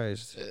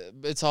surprised.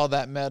 It's all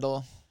that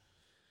metal.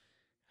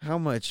 how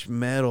much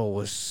metal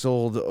was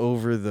sold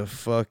over the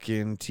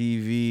fucking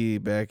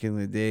TV back in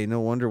the day. No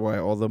wonder why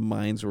all the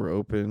mines were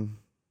open.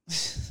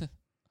 Oh,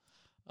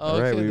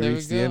 All right, okay, we there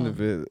reached we the go. end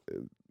of it.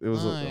 It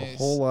was a Nice.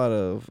 whole lot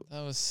of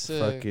That was sick.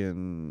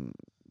 fucking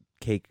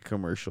cake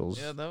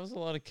commercials. Yeah, that was a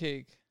lot of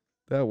cake.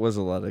 That was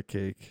a lot of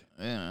cake.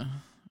 Yeah.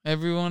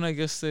 Everyone, I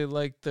guess they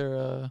liked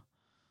their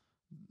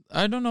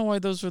I don't know why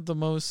those were the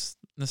most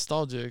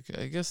nostalgic.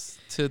 I guess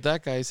to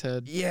that guy's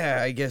head. Yeah,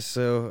 I guess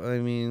so. I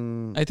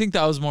mean, I think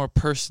that was more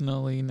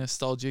personally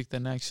nostalgic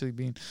than actually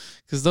being,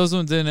 because those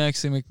ones didn't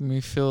actually make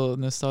me feel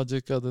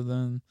nostalgic other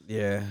than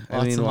yeah, I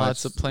lots mean, and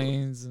lots of watch-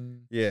 planes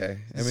and Yeah,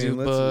 I zoo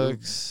mean,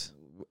 books.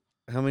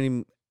 how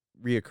many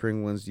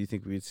reoccurring ones do you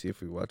think we'd see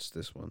if we watched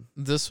this one?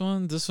 This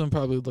one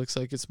probably looks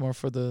like it's more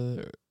for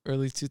the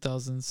early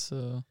 2000s.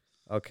 So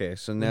Okay,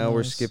 so now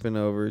we're knows? skipping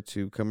over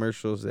to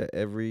commercials that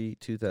every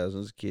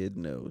 2000s kid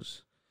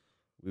knows.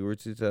 We were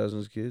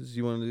 2000s kids.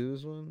 You want to do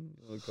this one?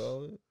 Want to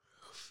call it?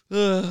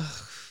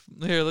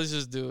 here, let's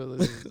just do it.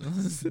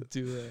 Let's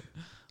do that.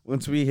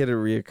 Once we hit a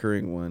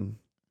reoccurring one,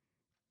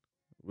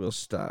 we'll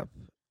stop.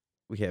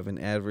 We have an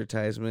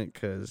advertisement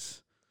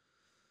because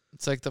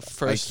It's like the I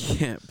first.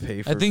 can't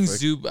pay for. I think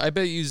fuck- I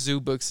bet you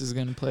Zoo Books is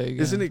gonna play again.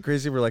 Isn't it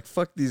crazy? We're like,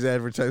 fuck these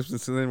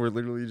advertisements, and then we're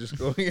literally just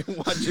going and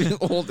watching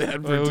old Well,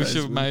 advertisements.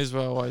 we might as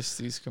well watch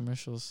these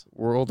commercials.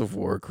 World of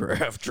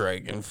Warcraft,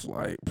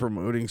 Dragonflight,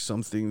 promoting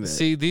something that.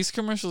 See, these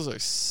commercials are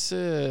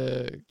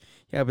sick.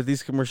 Yeah, but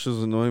these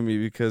commercials annoy me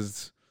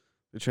because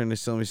they're trying to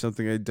sell me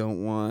something I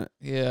don't want.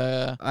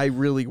 Yeah, I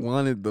really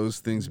wanted those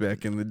things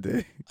back in the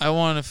day. I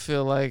want to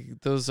feel like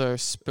those are.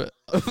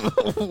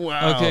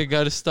 Wow. Okay,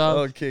 gotta stop.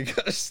 Okay,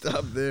 gotta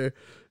stop there.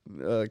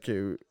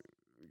 Okay, we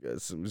got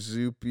some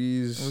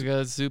Zoopies. We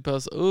got Zoo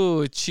Pals.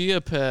 Ooh,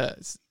 Chia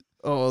Pets.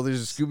 Oh,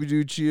 there's a Scooby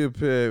Doo Chia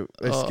Pet.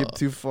 I Oh. skipped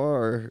too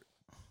far.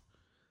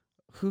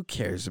 Who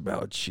cares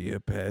about Chia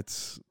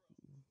Pets?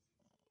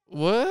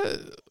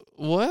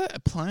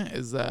 What plant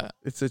is that?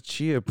 It's a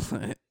chia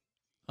plant.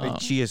 Like Oh.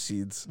 chia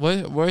seeds.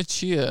 Where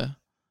chia?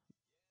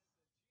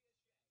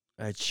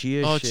 A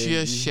chia Oh, shaggy.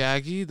 Chia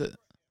Shaggy.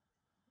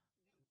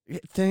 Yeah,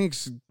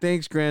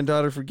 thanks,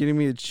 granddaughter, for getting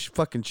me a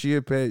fucking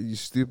chia pet, you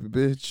stupid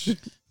bitch.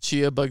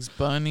 Chia Bugs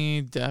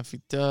Bunny,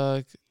 Daffy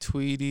Duck,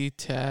 Tweety,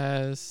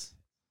 Taz.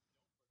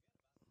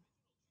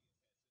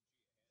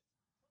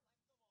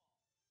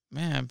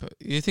 Man, but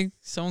you think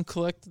someone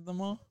collected them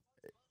all?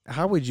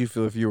 How would you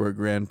feel if you were a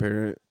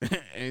grandparent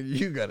and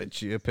you got a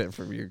chia pet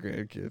from your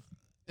grandkid?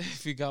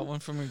 If you got one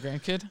from your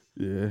grandkid?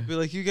 Yeah. Be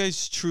like, you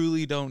guys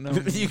truly don't know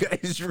me. You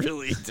guys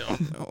really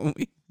don't know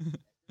me.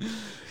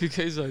 You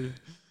guys are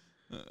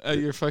at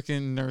your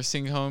fucking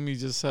nursing home. You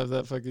just have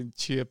that fucking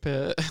chia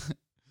pet.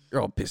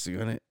 You're all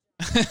pissing on it.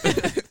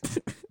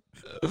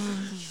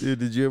 Dude,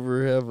 did you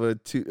ever have a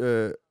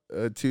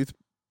tooth?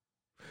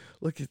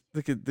 Look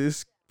at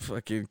this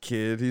fucking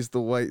kid. He's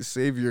the white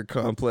savior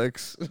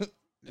complex.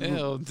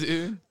 Ew,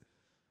 dude.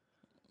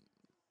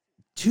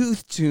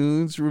 Tooth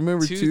Tunes.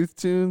 Remember Tooth- Tooth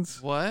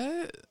Tunes?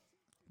 What?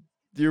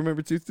 Do you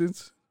remember Tooth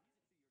Tunes?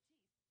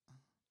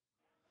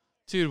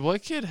 Dude,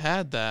 what kid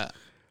had that?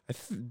 I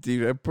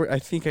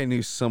think I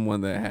knew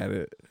someone that had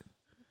it.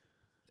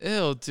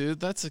 Ew, dude,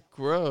 that's a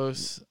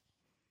gross.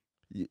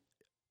 Ye-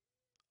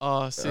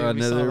 Oh, see, Another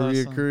we saw that song.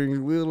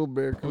 reoccurring Little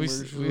Bear We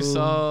commercial.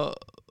 saw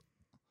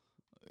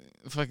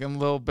fucking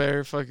Lil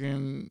Bear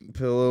fucking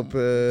Pillow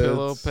Pets.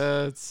 pillow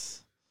pets.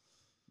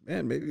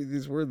 Man, maybe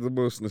these were the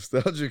most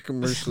nostalgic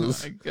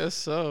commercials. I guess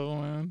so,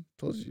 man.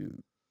 Told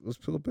you, those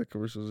Pillow Pet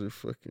commercials are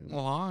fucking...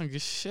 Long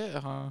as shit,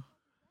 huh?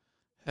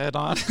 Head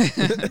on.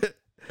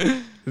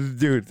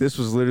 Dude, this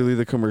was literally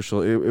the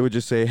commercial. It would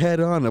just say, head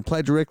on,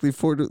 apply directly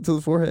to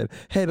the forehead.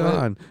 Head What?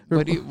 on.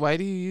 Why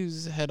do you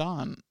use head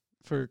on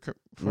for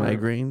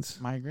Migraines?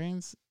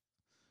 migraines?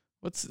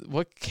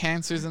 What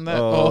cancer's in that?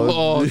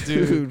 Oh,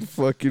 Dude.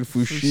 Fucking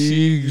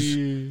Fushigi.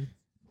 Fushigi.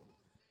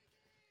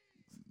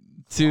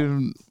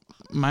 Dude,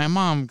 my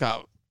mom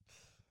got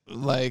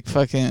like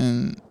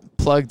fucking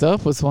plugged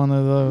up with one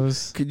of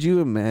those. Could you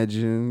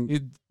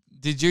imagine?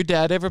 Did your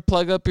dad ever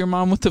plug up your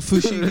mom with the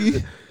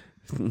fushigi?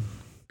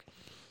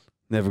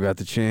 Never got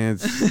the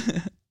chance.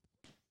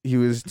 He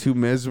was too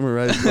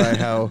mesmerized by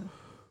how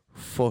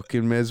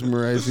fucking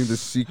mesmerizing the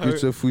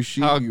secrets of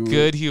Fushigi How were.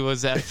 good he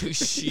was at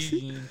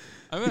fushigi.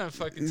 I'm gonna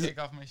fucking take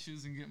off my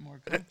shoes and get more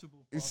comfortable.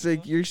 It's Papa.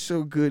 like, you're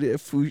so good at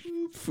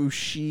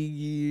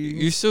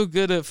Fushigi. You're so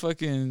good at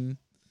fucking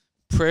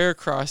prayer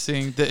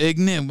crossing, the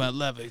enigma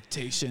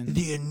levitation.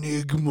 The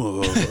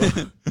enigma.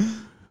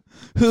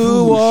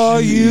 Who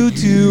are you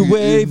to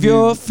wave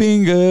your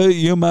finger?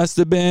 You must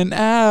have been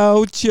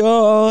out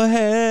your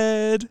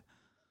head.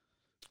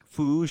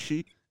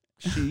 Fushigi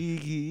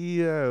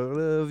out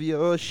of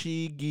your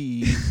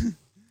shigi.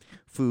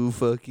 Fu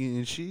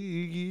fucking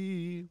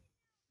shigi.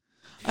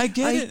 I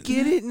get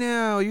it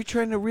now. You're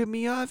trying to rip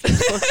me off, you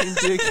fucking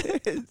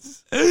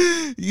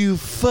dickheads. You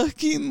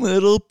fucking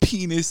little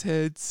penis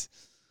heads.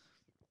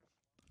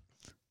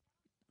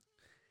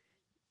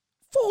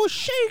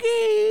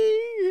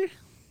 Fushigi.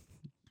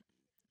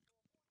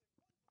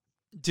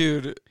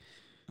 Dude,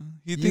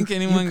 You think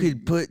anyone You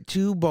could put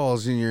 2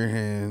 balls in your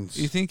hands.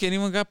 You think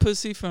anyone got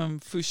pussy from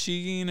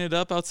Fushigiing it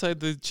up outside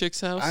the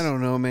chick's house? I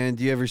don't know, man.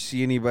 Do you ever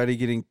see anybody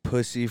getting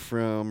pussy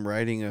from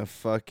riding a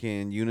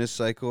fucking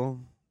unicycle?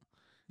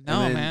 No,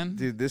 then, man.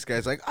 Dude, this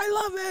guy's like, I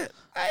love it.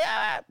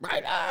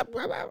 Right up.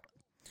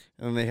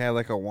 And they have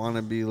like a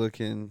wannabe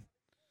looking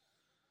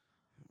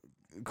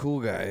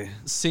cool guy.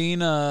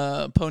 Seen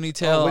a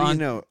ponytail Oh, what do on you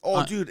know?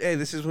 Oh, dude, hey,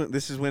 this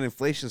is when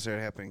inflation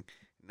started happening.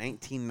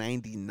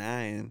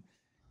 1999,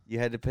 you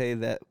had to pay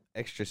that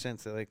extra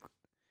cents. They're like,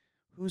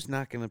 who's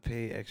not gonna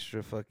pay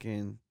extra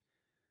fucking?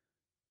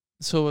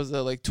 So was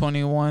that like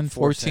 21.14?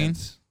 $0.04?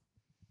 It's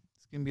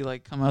gonna be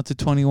like come out to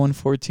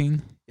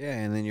 21.14. Yeah,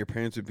 and then your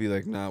parents would be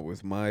like, "Not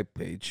with my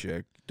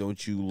paycheck.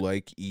 Don't you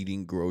like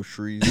eating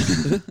groceries?"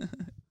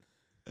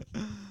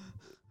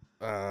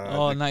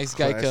 Oh, the nice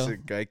Geico.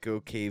 classic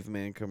Geico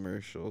caveman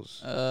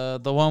commercials. The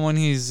one when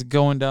he's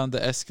going down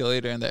the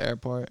escalator in the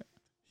airport,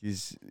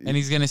 He's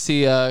gonna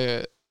see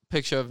a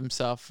picture of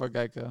himself for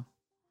Geico.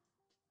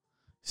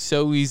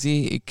 So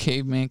easy, a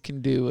caveman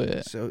can do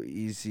it. so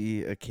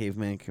easy. A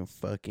caveman can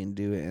fucking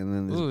do it.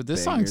 And then Ooh,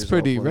 this bangers song's all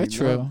pretty playing.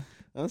 retro.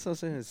 No, that's what I'm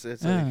saying.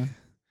 It's Yeah.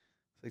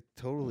 like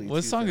totally.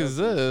 What song is 2000s.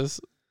 this?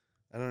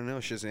 I don't know.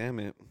 Shazam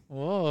it.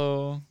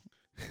 Whoa.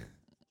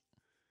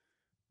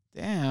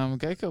 Damn,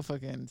 Geico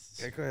fucking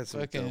Geico had some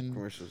dope fucking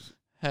commercials.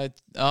 had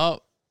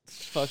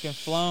fucking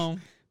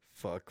flown.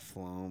 Fuck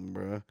Floam,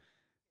 bro.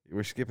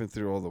 We're skipping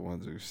through all the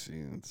ones we've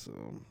seen, so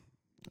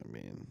I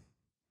mean.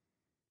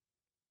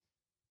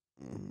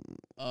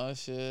 Oh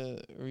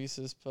shit,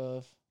 Reese's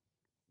Puff.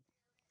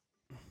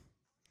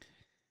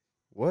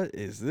 What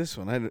is this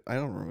one? I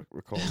don't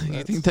recall.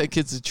 You think that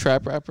kid's a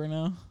trap rapper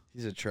now?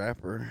 He's a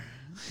trapper?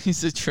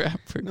 He's a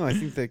trapper. No, I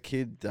think that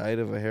kid died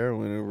of a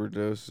heroin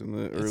overdose in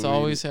the It's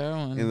always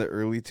heroin. in the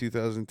early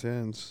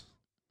 2010s.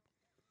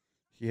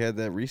 He had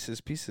that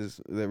Reese's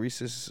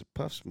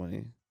Puffs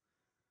money.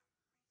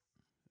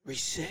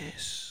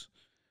 Reese's.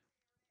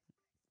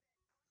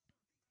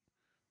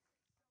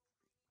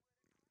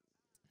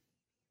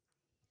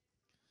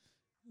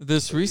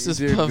 This Reese's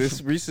Dude, Puff.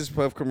 this Reese's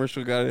Puff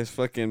commercial got us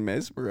fucking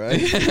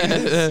mesmerized.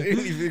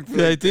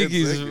 I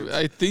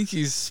think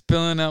he's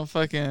spilling out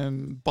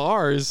fucking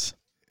bars.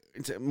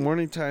 It's a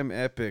Morning Time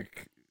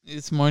Epic.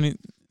 It's morning.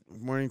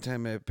 Morning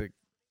Time Epic.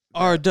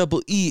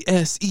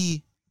 REESE.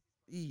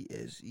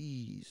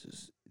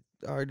 REESES.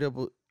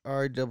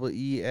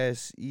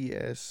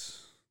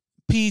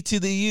 P to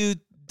the U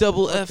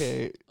double F.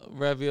 Okay.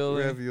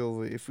 Ravioli.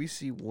 Ravioli. If we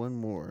see one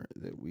more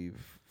that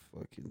we've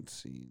fucking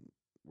seen,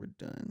 we're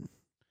done.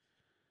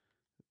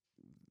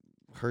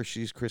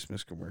 Hershey's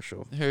Christmas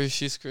commercial.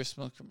 Hershey's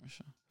Christmas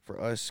commercial. For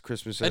us,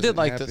 Christmas I hasn't did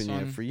like happened this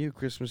yet. one. For you,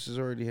 Christmas has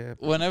already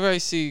happened. Whenever I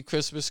see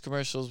Christmas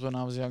commercials when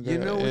I was younger, You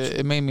know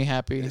it made me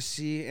happy.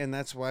 See, and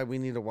that's why we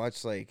need to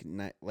watch like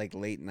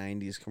late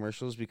 90s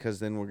commercials, because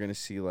then we're going to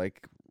see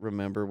like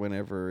remember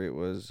whenever it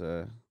was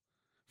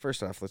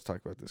first off, let's talk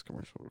about this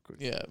commercial real quick.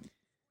 Yeah.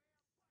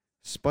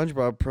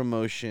 SpongeBob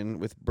promotion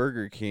with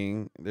Burger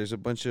King. There's a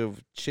bunch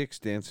of chicks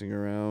dancing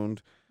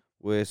around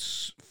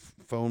with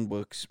phone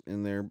books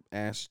in their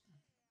ass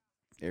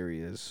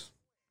areas.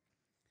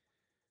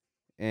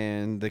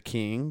 And the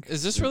king.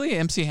 Is this really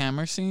MC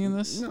Hammer singing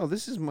this? No,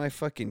 this is my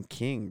fucking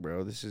king,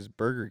 bro. This is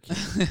Burger King.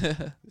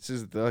 This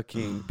is the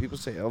king. People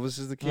say Elvis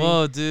is the king.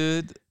 Whoa,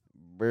 dude.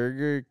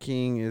 Burger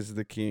King is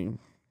the king.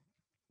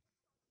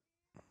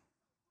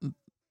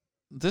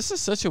 This is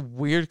such a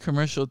weird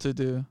commercial to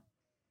do.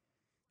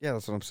 Yeah,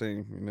 that's what I'm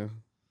saying, you know.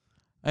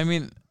 I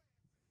mean,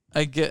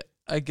 I get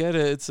it.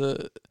 It's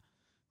a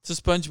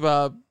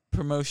SpongeBob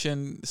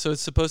promotion, so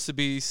it's supposed to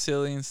be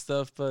silly and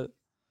stuff, but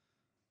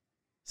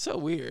so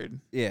weird.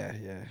 Yeah.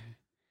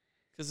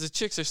 Because the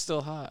chicks are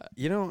still hot.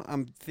 You know,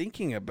 I'm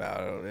thinking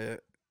about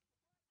it.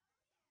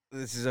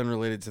 This is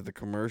unrelated to the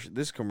commercial.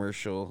 This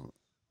commercial,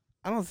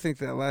 I don't think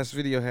that last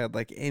video had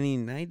like any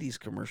 90s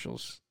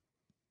commercials.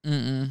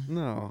 Mm-mm.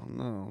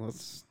 No,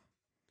 that's.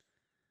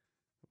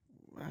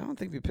 I don't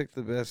think we picked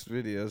the best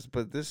videos,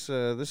 but this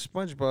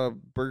SpongeBob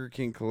Burger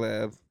King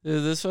collab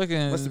Dude, this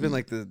fucking must have been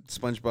like the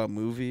SpongeBob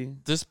movie.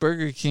 this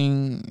Burger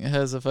King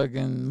has a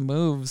fucking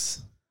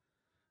moves.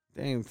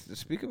 Dang,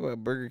 speak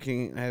about Burger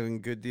King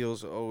having good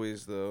deals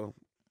always though.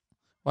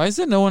 Why is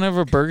it no one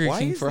ever Burger Why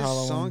King is for this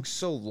Halloween? song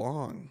so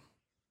long?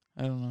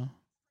 I don't know.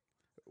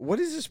 What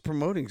is this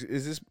promoting?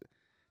 Is this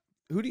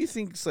who do you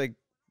think's like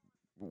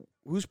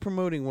who's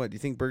promoting what? Do you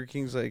think Burger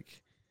King's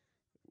like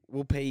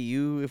we'll pay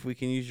you if we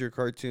can use your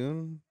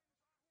cartoon?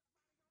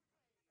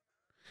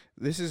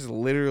 This is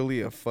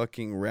literally a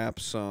fucking rap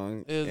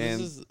song, Yeah,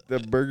 and the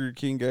Burger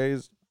King guy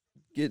is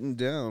getting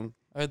down.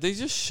 Are they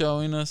just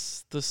showing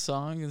us the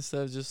song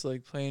instead of just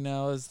like playing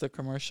out as the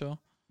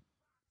commercial?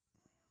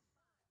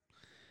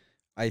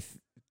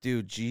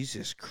 Dude,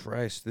 Jesus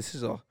Christ, this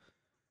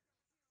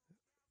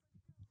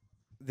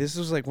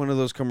was like one of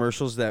those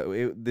commercials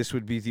that this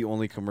would be the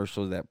only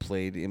commercial that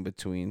played in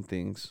between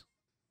things.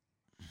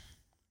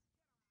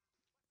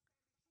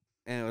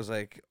 And it was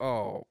like,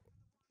 oh,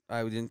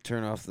 I didn't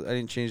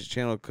change the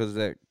channel because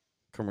that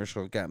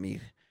commercial got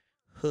me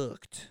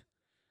Hooked.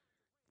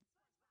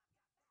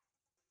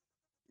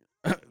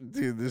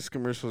 Dude, this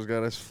commercial's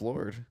got us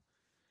floored.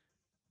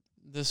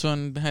 This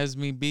one has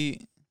me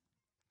beat.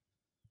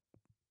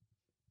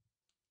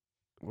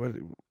 What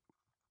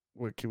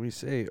can we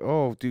say?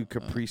 Oh, dude,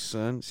 Capri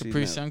Sun.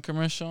 Capri Sun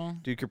commercial.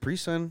 Dude, Capri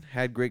Sun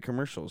had great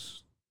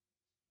commercials.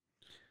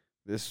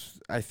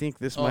 I think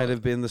this might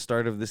have been the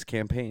start of this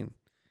campaign.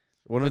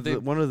 One of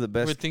the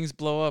best. Where things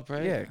blow up,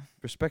 right? Yeah,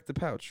 respect the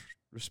pouch.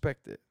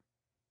 Respect it.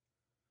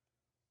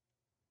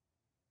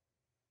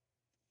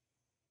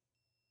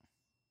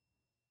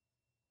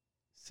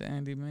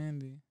 Sandy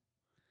Mandy.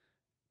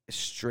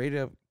 Straight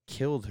up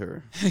killed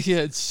her.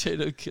 Yeah, it's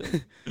straight up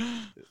killed.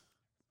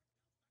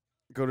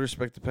 Go to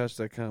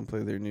respectthepouch.com,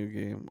 play their new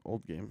game,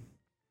 old game.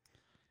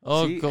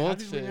 Oh, See,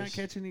 Goldfish. How did we not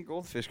catch any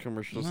Goldfish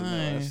commercials in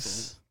that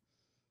last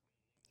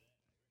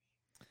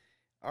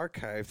one?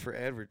 Archived for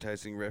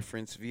advertising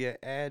reference via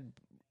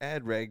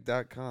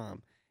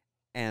adrag.com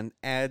and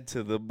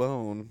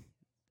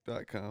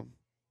addtothebone.com.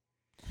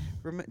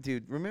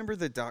 Dude, remember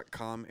the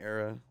 .com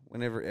era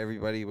whenever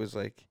everybody was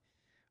like,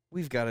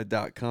 we've got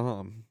a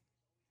 .com.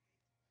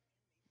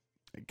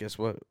 Guess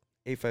what?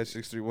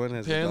 85631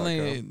 has apparently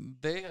a .com.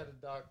 They had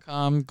a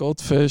 .com,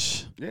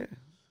 Goldfish. Yeah,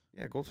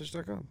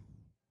 goldfish.com.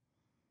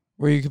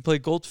 Where you can play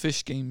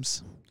Goldfish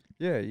games.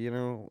 Yeah,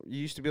 you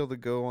used to be able to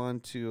go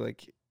on to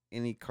like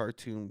any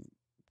Cartoon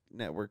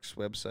Network's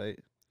website.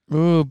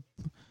 Ooh,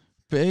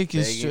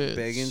 bacon strips.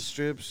 Bacon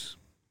strips.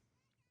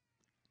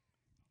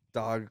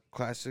 Dog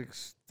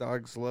classics.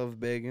 Dogs love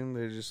bacon.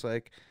 They're just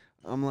like,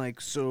 I'm like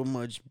so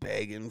much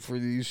begging for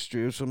these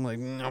strips. I'm like,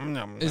 nom,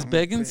 nom, Is nom,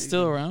 bacon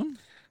still around?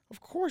 Of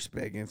course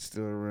bacon's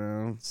still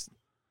around.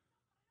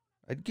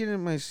 I'd get it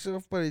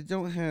myself, but I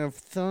don't have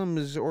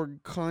thumbs or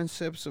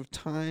concepts of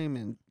time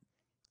and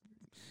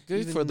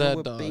good even for know that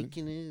what dog.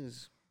 bacon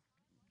is.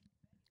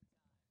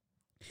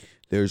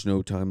 There's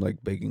no time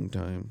like baking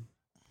time.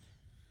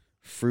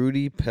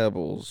 Fruity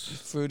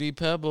Pebbles. Fruity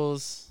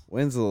Pebbles.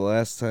 When's the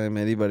last time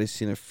anybody's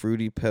seen a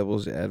Fruity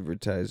Pebbles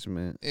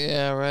advertisement?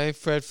 Yeah, right.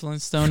 Fred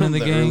Flintstone From in the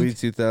the gang. early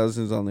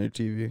 2000s on their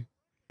TV.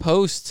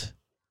 Post.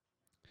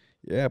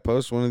 Yeah,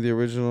 Post, one of the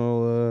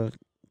original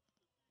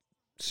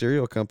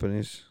cereal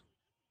companies.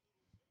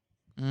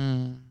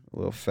 A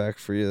little fact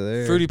for you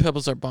there. Fruity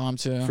Pebbles are bomb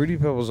too. Fruity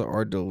Pebbles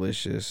are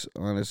delicious,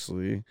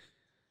 honestly.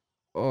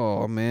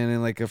 Oh, man,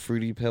 and like a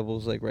Fruity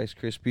Pebbles, like Rice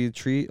Krispie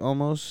treat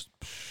almost.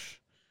 Psh.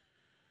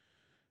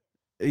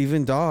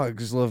 Even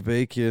dogs love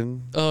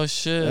bacon. Oh,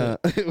 shit.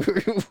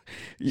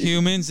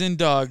 Humans and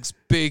dogs,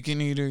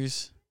 bacon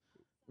eaters.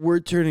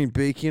 We're turning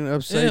bacon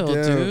upside down.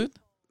 Dude.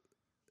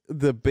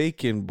 The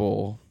bacon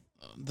bowl.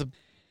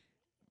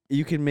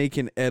 You can make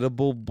an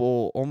edible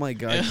bowl. Oh, my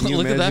God. Can you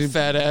Look imagine? at that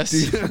fat ass.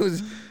 Dude, can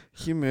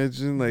you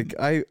imagine? Like,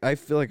 I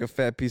feel like a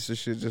fat piece of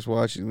shit just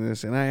watching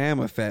this, and I am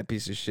a fat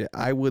piece of shit.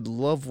 I would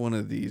love one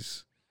of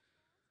these.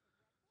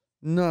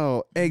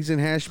 No, eggs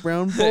and hash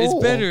brown bowl.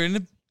 It's better in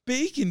a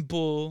bacon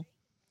bowl.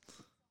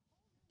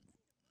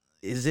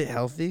 Is it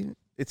healthy?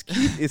 It's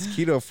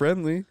keto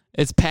friendly.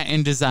 It's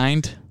patent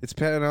designed. It's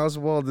Patton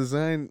Oswalt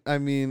design. I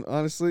mean,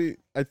 honestly,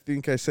 I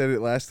think I said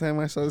it last time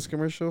I saw this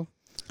commercial.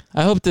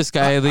 I hope this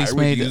guy at least I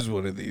would made. use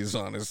one of these,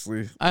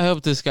 honestly. I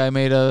hope this guy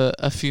made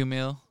a few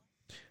mil.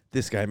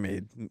 This guy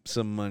made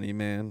some money,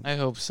 man. I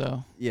hope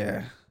so.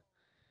 Yeah.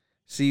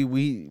 See,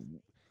 we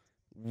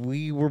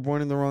were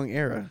born in the wrong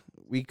era.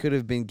 We could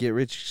have been get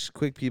rich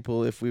quick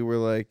people if we were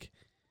like,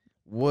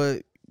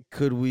 what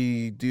could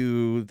we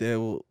do that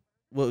will.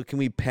 What can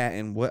we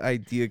patent? What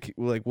idea?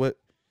 What?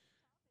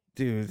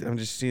 Dude, I'm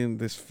just seeing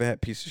this fat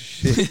piece of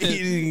shit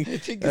eating. I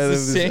think it's the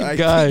same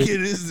guy. I think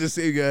it is the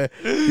same guy.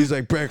 He's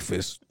like,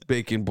 breakfast,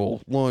 bacon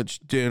bowl, lunch,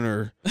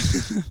 dinner.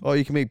 Oh,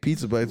 you can make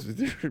pizza bites with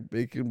your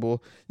bacon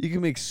bowl. You can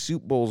make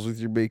soup bowls with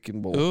your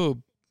bacon bowl.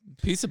 Ooh,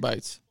 pizza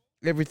bites.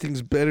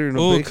 Everything's better in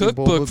a bacon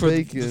bowl with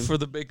bacon. For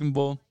the bacon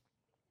bowl.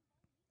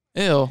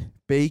 Ew.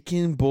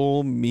 Bacon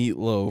bowl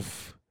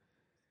meatloaf.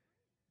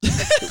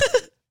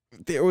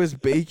 There was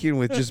bacon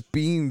with just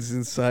beans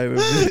inside of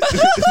it.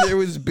 There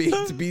was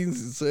baked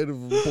beans inside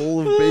of a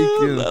bowl of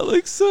bacon. That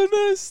looks so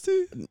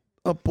nasty.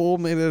 A bowl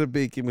made out of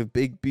bacon with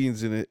baked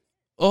beans in it.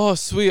 Oh,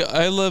 sweet.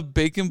 I love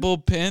bacon bowl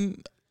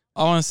pin.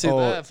 I want to see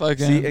that. Fucking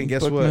see, and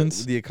guess Bookman's.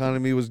 what? The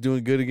economy was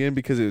doing good again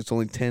because it was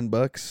only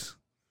 $10.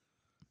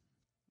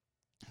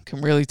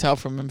 Can really tell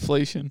from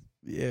inflation.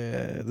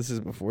 Yeah, this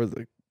is before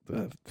the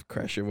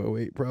crash of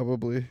 08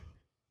 probably.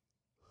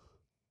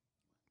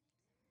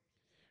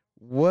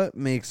 What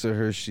makes a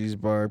Hershey's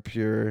bar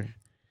pure?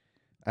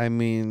 I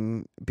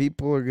mean,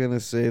 people are going to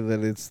say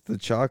that it's the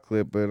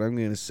chocolate, but I'm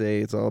going to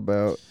say it's all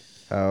about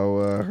how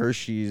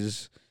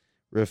Hershey's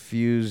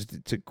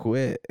refused to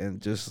quit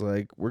and just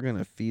like, we're going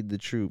to feed the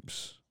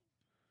troops.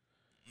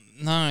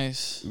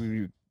 Nice.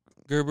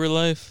 Gerber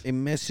Life. A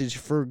message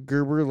for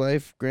Gerber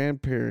Life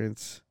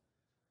grandparents.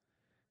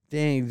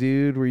 Dang,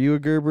 dude, were you a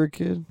Gerber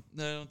kid?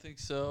 No, I don't think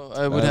so.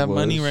 I would have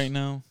money was. right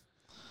now.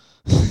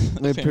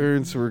 My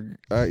parents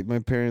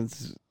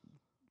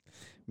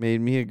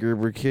made me a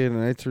Gerber kid, and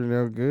I turned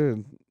out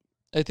good.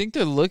 I think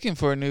they're looking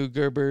for a new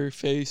Gerber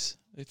face.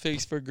 They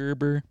face for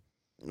Gerber.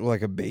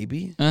 Like a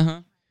baby?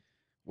 Uh-huh.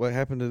 What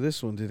happened to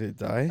this one? Did it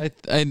die?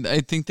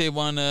 I think they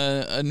want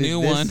a new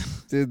one.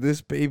 Did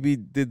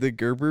the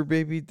Gerber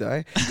baby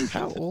die?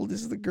 How old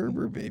is the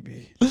Gerber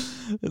baby?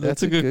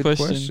 That's a good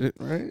question.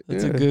 right?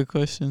 That's a good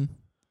question.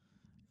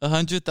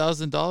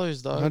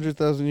 $100,000, dog.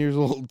 100,000 years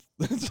old.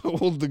 That's how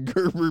old the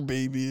Gerber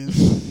baby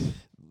is.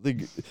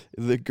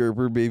 The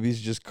Gerber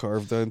baby's just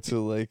carved onto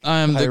like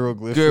I'm the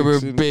hieroglyphics.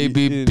 Gerber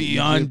baby in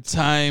beyond Egypt.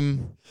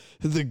 time.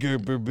 The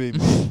Gerber baby.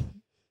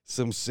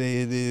 Some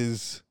say it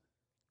is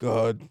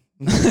God.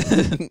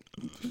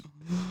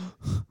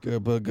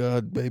 Gerber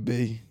God,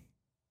 baby.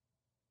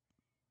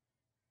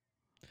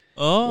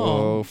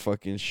 Oh,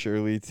 fucking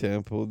Shirley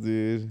Temple,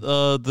 dude.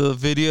 The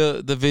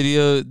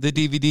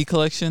DVD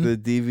collection. The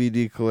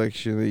DVD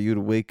collection that you'd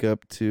wake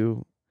up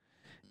to.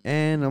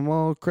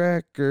 Animal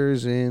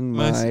crackers in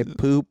my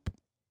poop.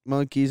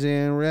 Monkeys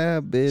and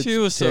rabbits She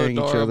was so tearing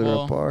each other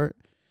adorable. apart.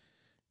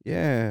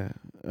 Yeah.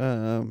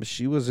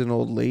 She was an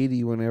old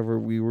lady whenever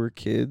we were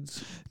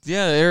kids.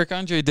 Yeah, Eric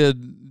Andre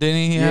didn't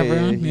he have her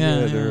on? He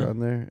had her on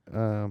there.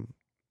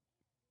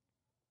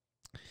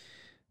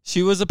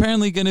 She was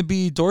apparently going to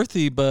be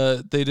Dorothy,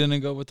 but they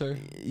didn't go with her.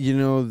 You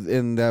know,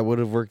 and that would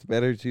have worked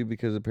better too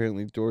because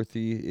apparently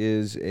Dorothy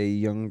is a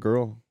young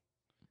girl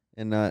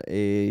and not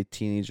a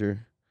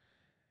teenager.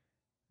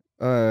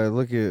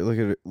 Look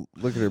at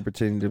her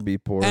pretending to be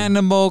poor.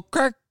 Animal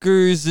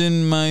crackers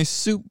in my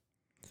soup.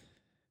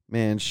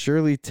 Man,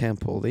 Shirley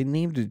Temple. They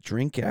named a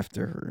drink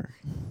after her.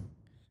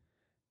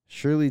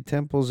 Shirley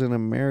Temple's an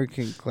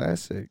American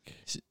classic.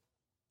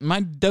 My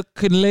duck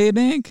could lay an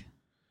egg.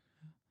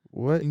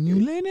 What? Can you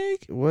lay an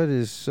egg? What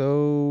is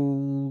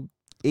so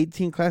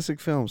 18 classic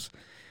films?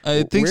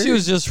 I think she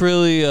was just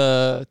really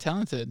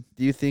talented.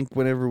 Do you think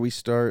whenever we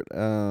start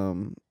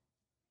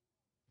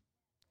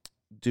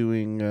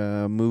doing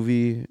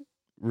movie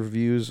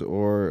reviews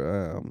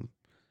or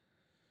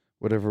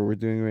whatever we're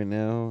doing right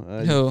now,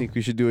 do you think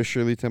we should do a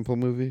Shirley Temple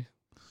movie?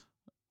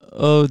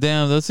 Oh,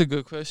 damn, that's a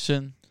good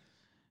question.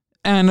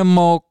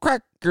 Animal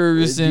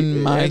crackers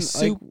in my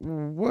soup. Like,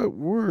 what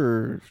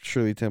were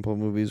Shirley Temple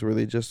movies? Were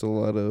they just a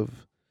lot of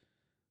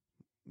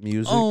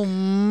music? Oh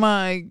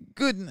my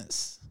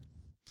goodness.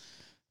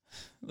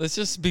 Let's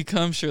just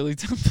become Shirley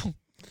Temple.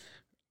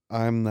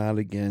 I'm not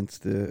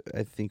against it.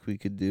 I think we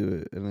could do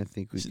it, and I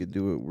think we could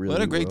do it really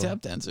What a great well.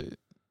 tap dancer.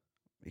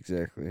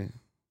 Exactly.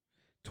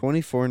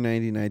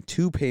 $24.99,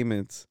 2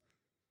 payments.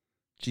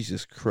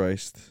 Jesus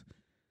Christ.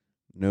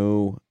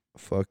 No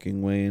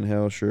fucking way in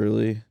hell,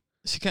 Shirley.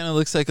 She kind of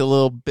looks like a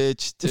little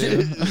bitch,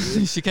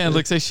 too. She kind of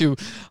looks like she,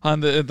 on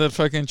the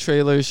fucking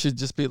trailer, should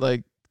just be,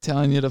 like,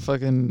 telling you to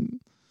fucking...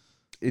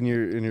 In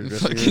your dressing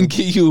fucking room?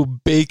 get you a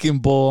bacon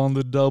bowl on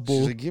the double.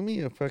 She's like, give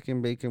me a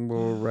fucking bacon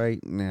bowl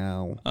right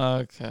now.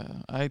 Okay.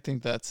 I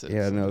think that's it.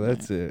 Yeah, for no, tonight.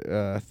 that's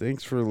it.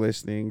 Thanks for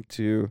listening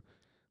to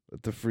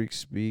Let the Freak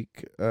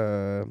Speak.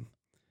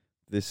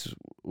 This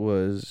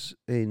was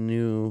a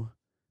new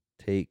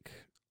take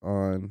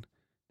on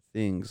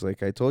things.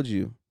 Like I told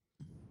you,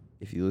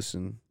 if you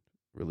listen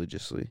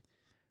religiously.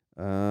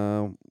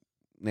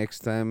 Next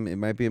time it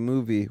might be a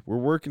movie. We're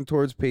working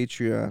towards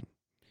Patreon.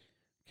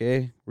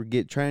 Okay?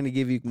 We're trying to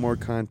give you more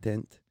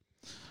content.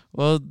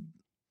 Well,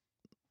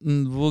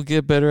 we'll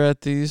get better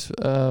at these.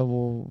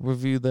 We'll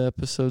review the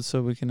episodes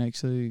so we can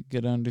actually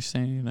get an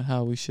understanding of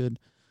how we should,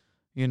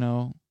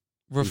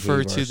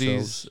 refer Behave to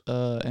these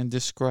and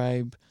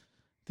describe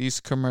these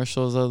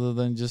commercials other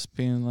than just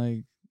being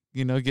like,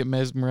 get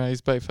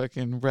mesmerized by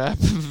fucking rap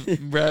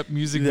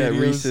music that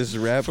videos. Reese's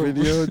rap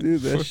video,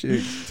 dude, that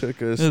shit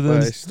took us And by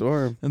then-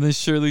 storm. And then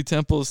Shirley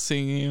Temple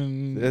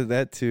singing.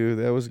 That too.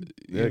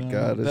 That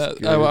got us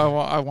good.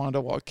 I want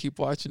to keep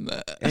watching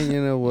that. And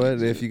you know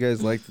what? If you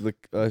guys liked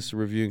us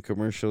reviewing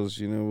commercials,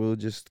 we'll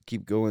just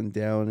keep going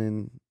down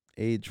in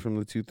age from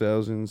the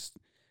 2000s.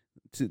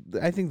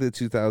 I think the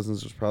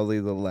 2000s was probably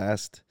the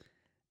last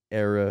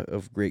era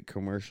of great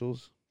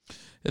commercials.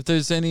 If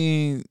there's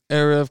any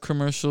era of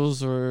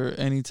commercials or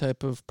any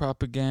type of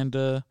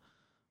propaganda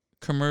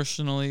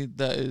commercially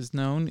that is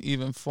known,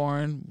 even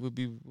foreign, we'd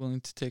be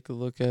willing to take a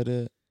look at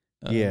it.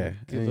 Yeah.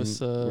 Give us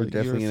we're your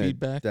definitely gonna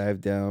feedback.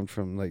 dive down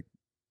from like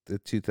the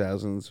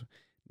 2000s.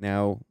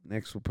 Now,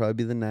 next will probably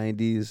be the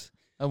 90s.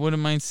 I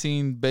wouldn't mind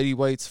seeing Betty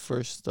White's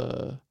first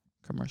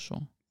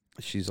commercial.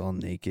 She's all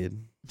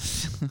naked.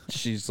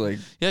 She's like,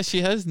 Yeah,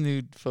 she has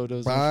nude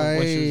photos of her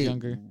when she was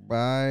younger.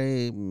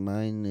 buy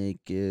my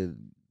naked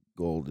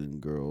Golden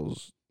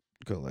Girls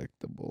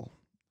collectible.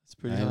 It's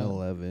pretty hot.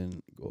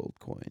 9/11 gold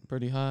coin.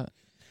 Pretty hot.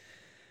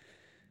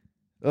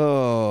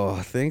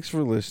 Oh, thanks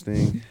for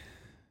listening.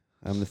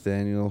 I'm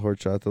Nathaniel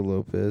Horchata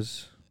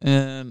Lopez.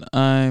 And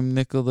I'm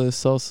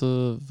Nicholas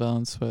Salsa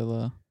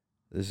Valenzuela.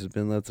 This has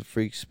been Let the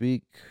Freak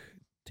Speak,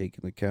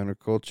 taking the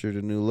counterculture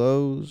to new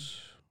lows,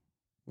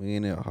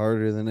 winging it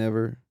harder than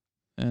ever.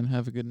 And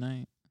have a good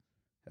night.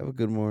 Have a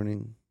good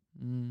morning.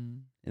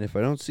 Mm. And if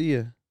I don't see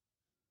you,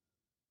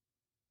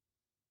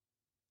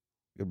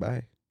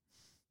 goodbye.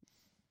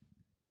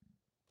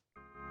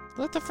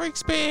 Let the freak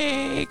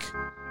speak.